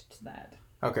attached to that.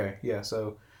 Okay, yeah.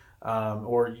 So,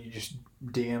 or you just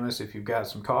DM us if you've got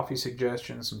some coffee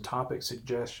suggestions, some topic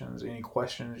suggestions, any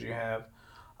questions you have.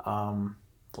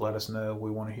 Let us know.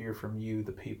 We want to hear from you,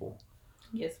 the people.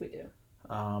 Yes, we do.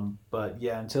 But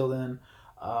yeah, until then,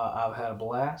 I've had a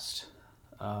blast.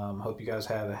 Hope you guys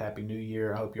have a happy New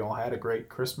Year. I hope you all had a great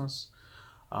Christmas.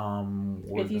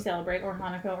 If you celebrate, or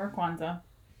Hanukkah, or Kwanzaa,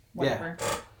 whatever.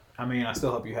 Yeah. I mean, I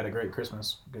still hope you had a great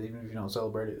Christmas, because even if you don't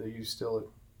celebrate it, you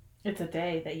still. It's a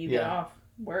day that you get off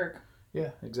work. Yeah,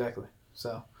 exactly.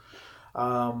 So,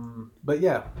 But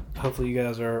yeah, hopefully you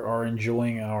guys are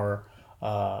enjoying our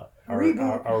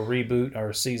Reboot. our reboot,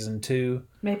 our season 2.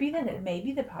 Maybe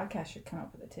the podcast should come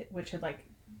up with which should like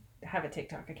have a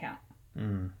TikTok account.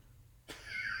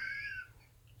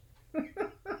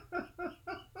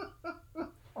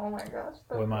 Oh my gosh.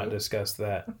 We might discuss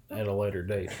that at a later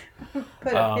date.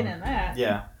 Put a pin in that.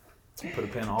 Yeah. Put a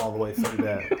pin all the way through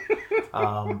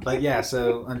that. But yeah,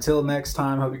 so until next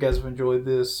time, hope you guys have enjoyed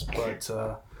this. But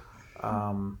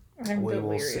we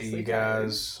will see you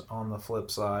guys on the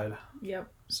flip side. Yep.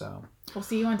 So we'll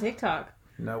see you on TikTok.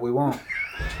 No, we won't.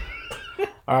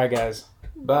 All right, guys.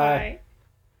 Bye.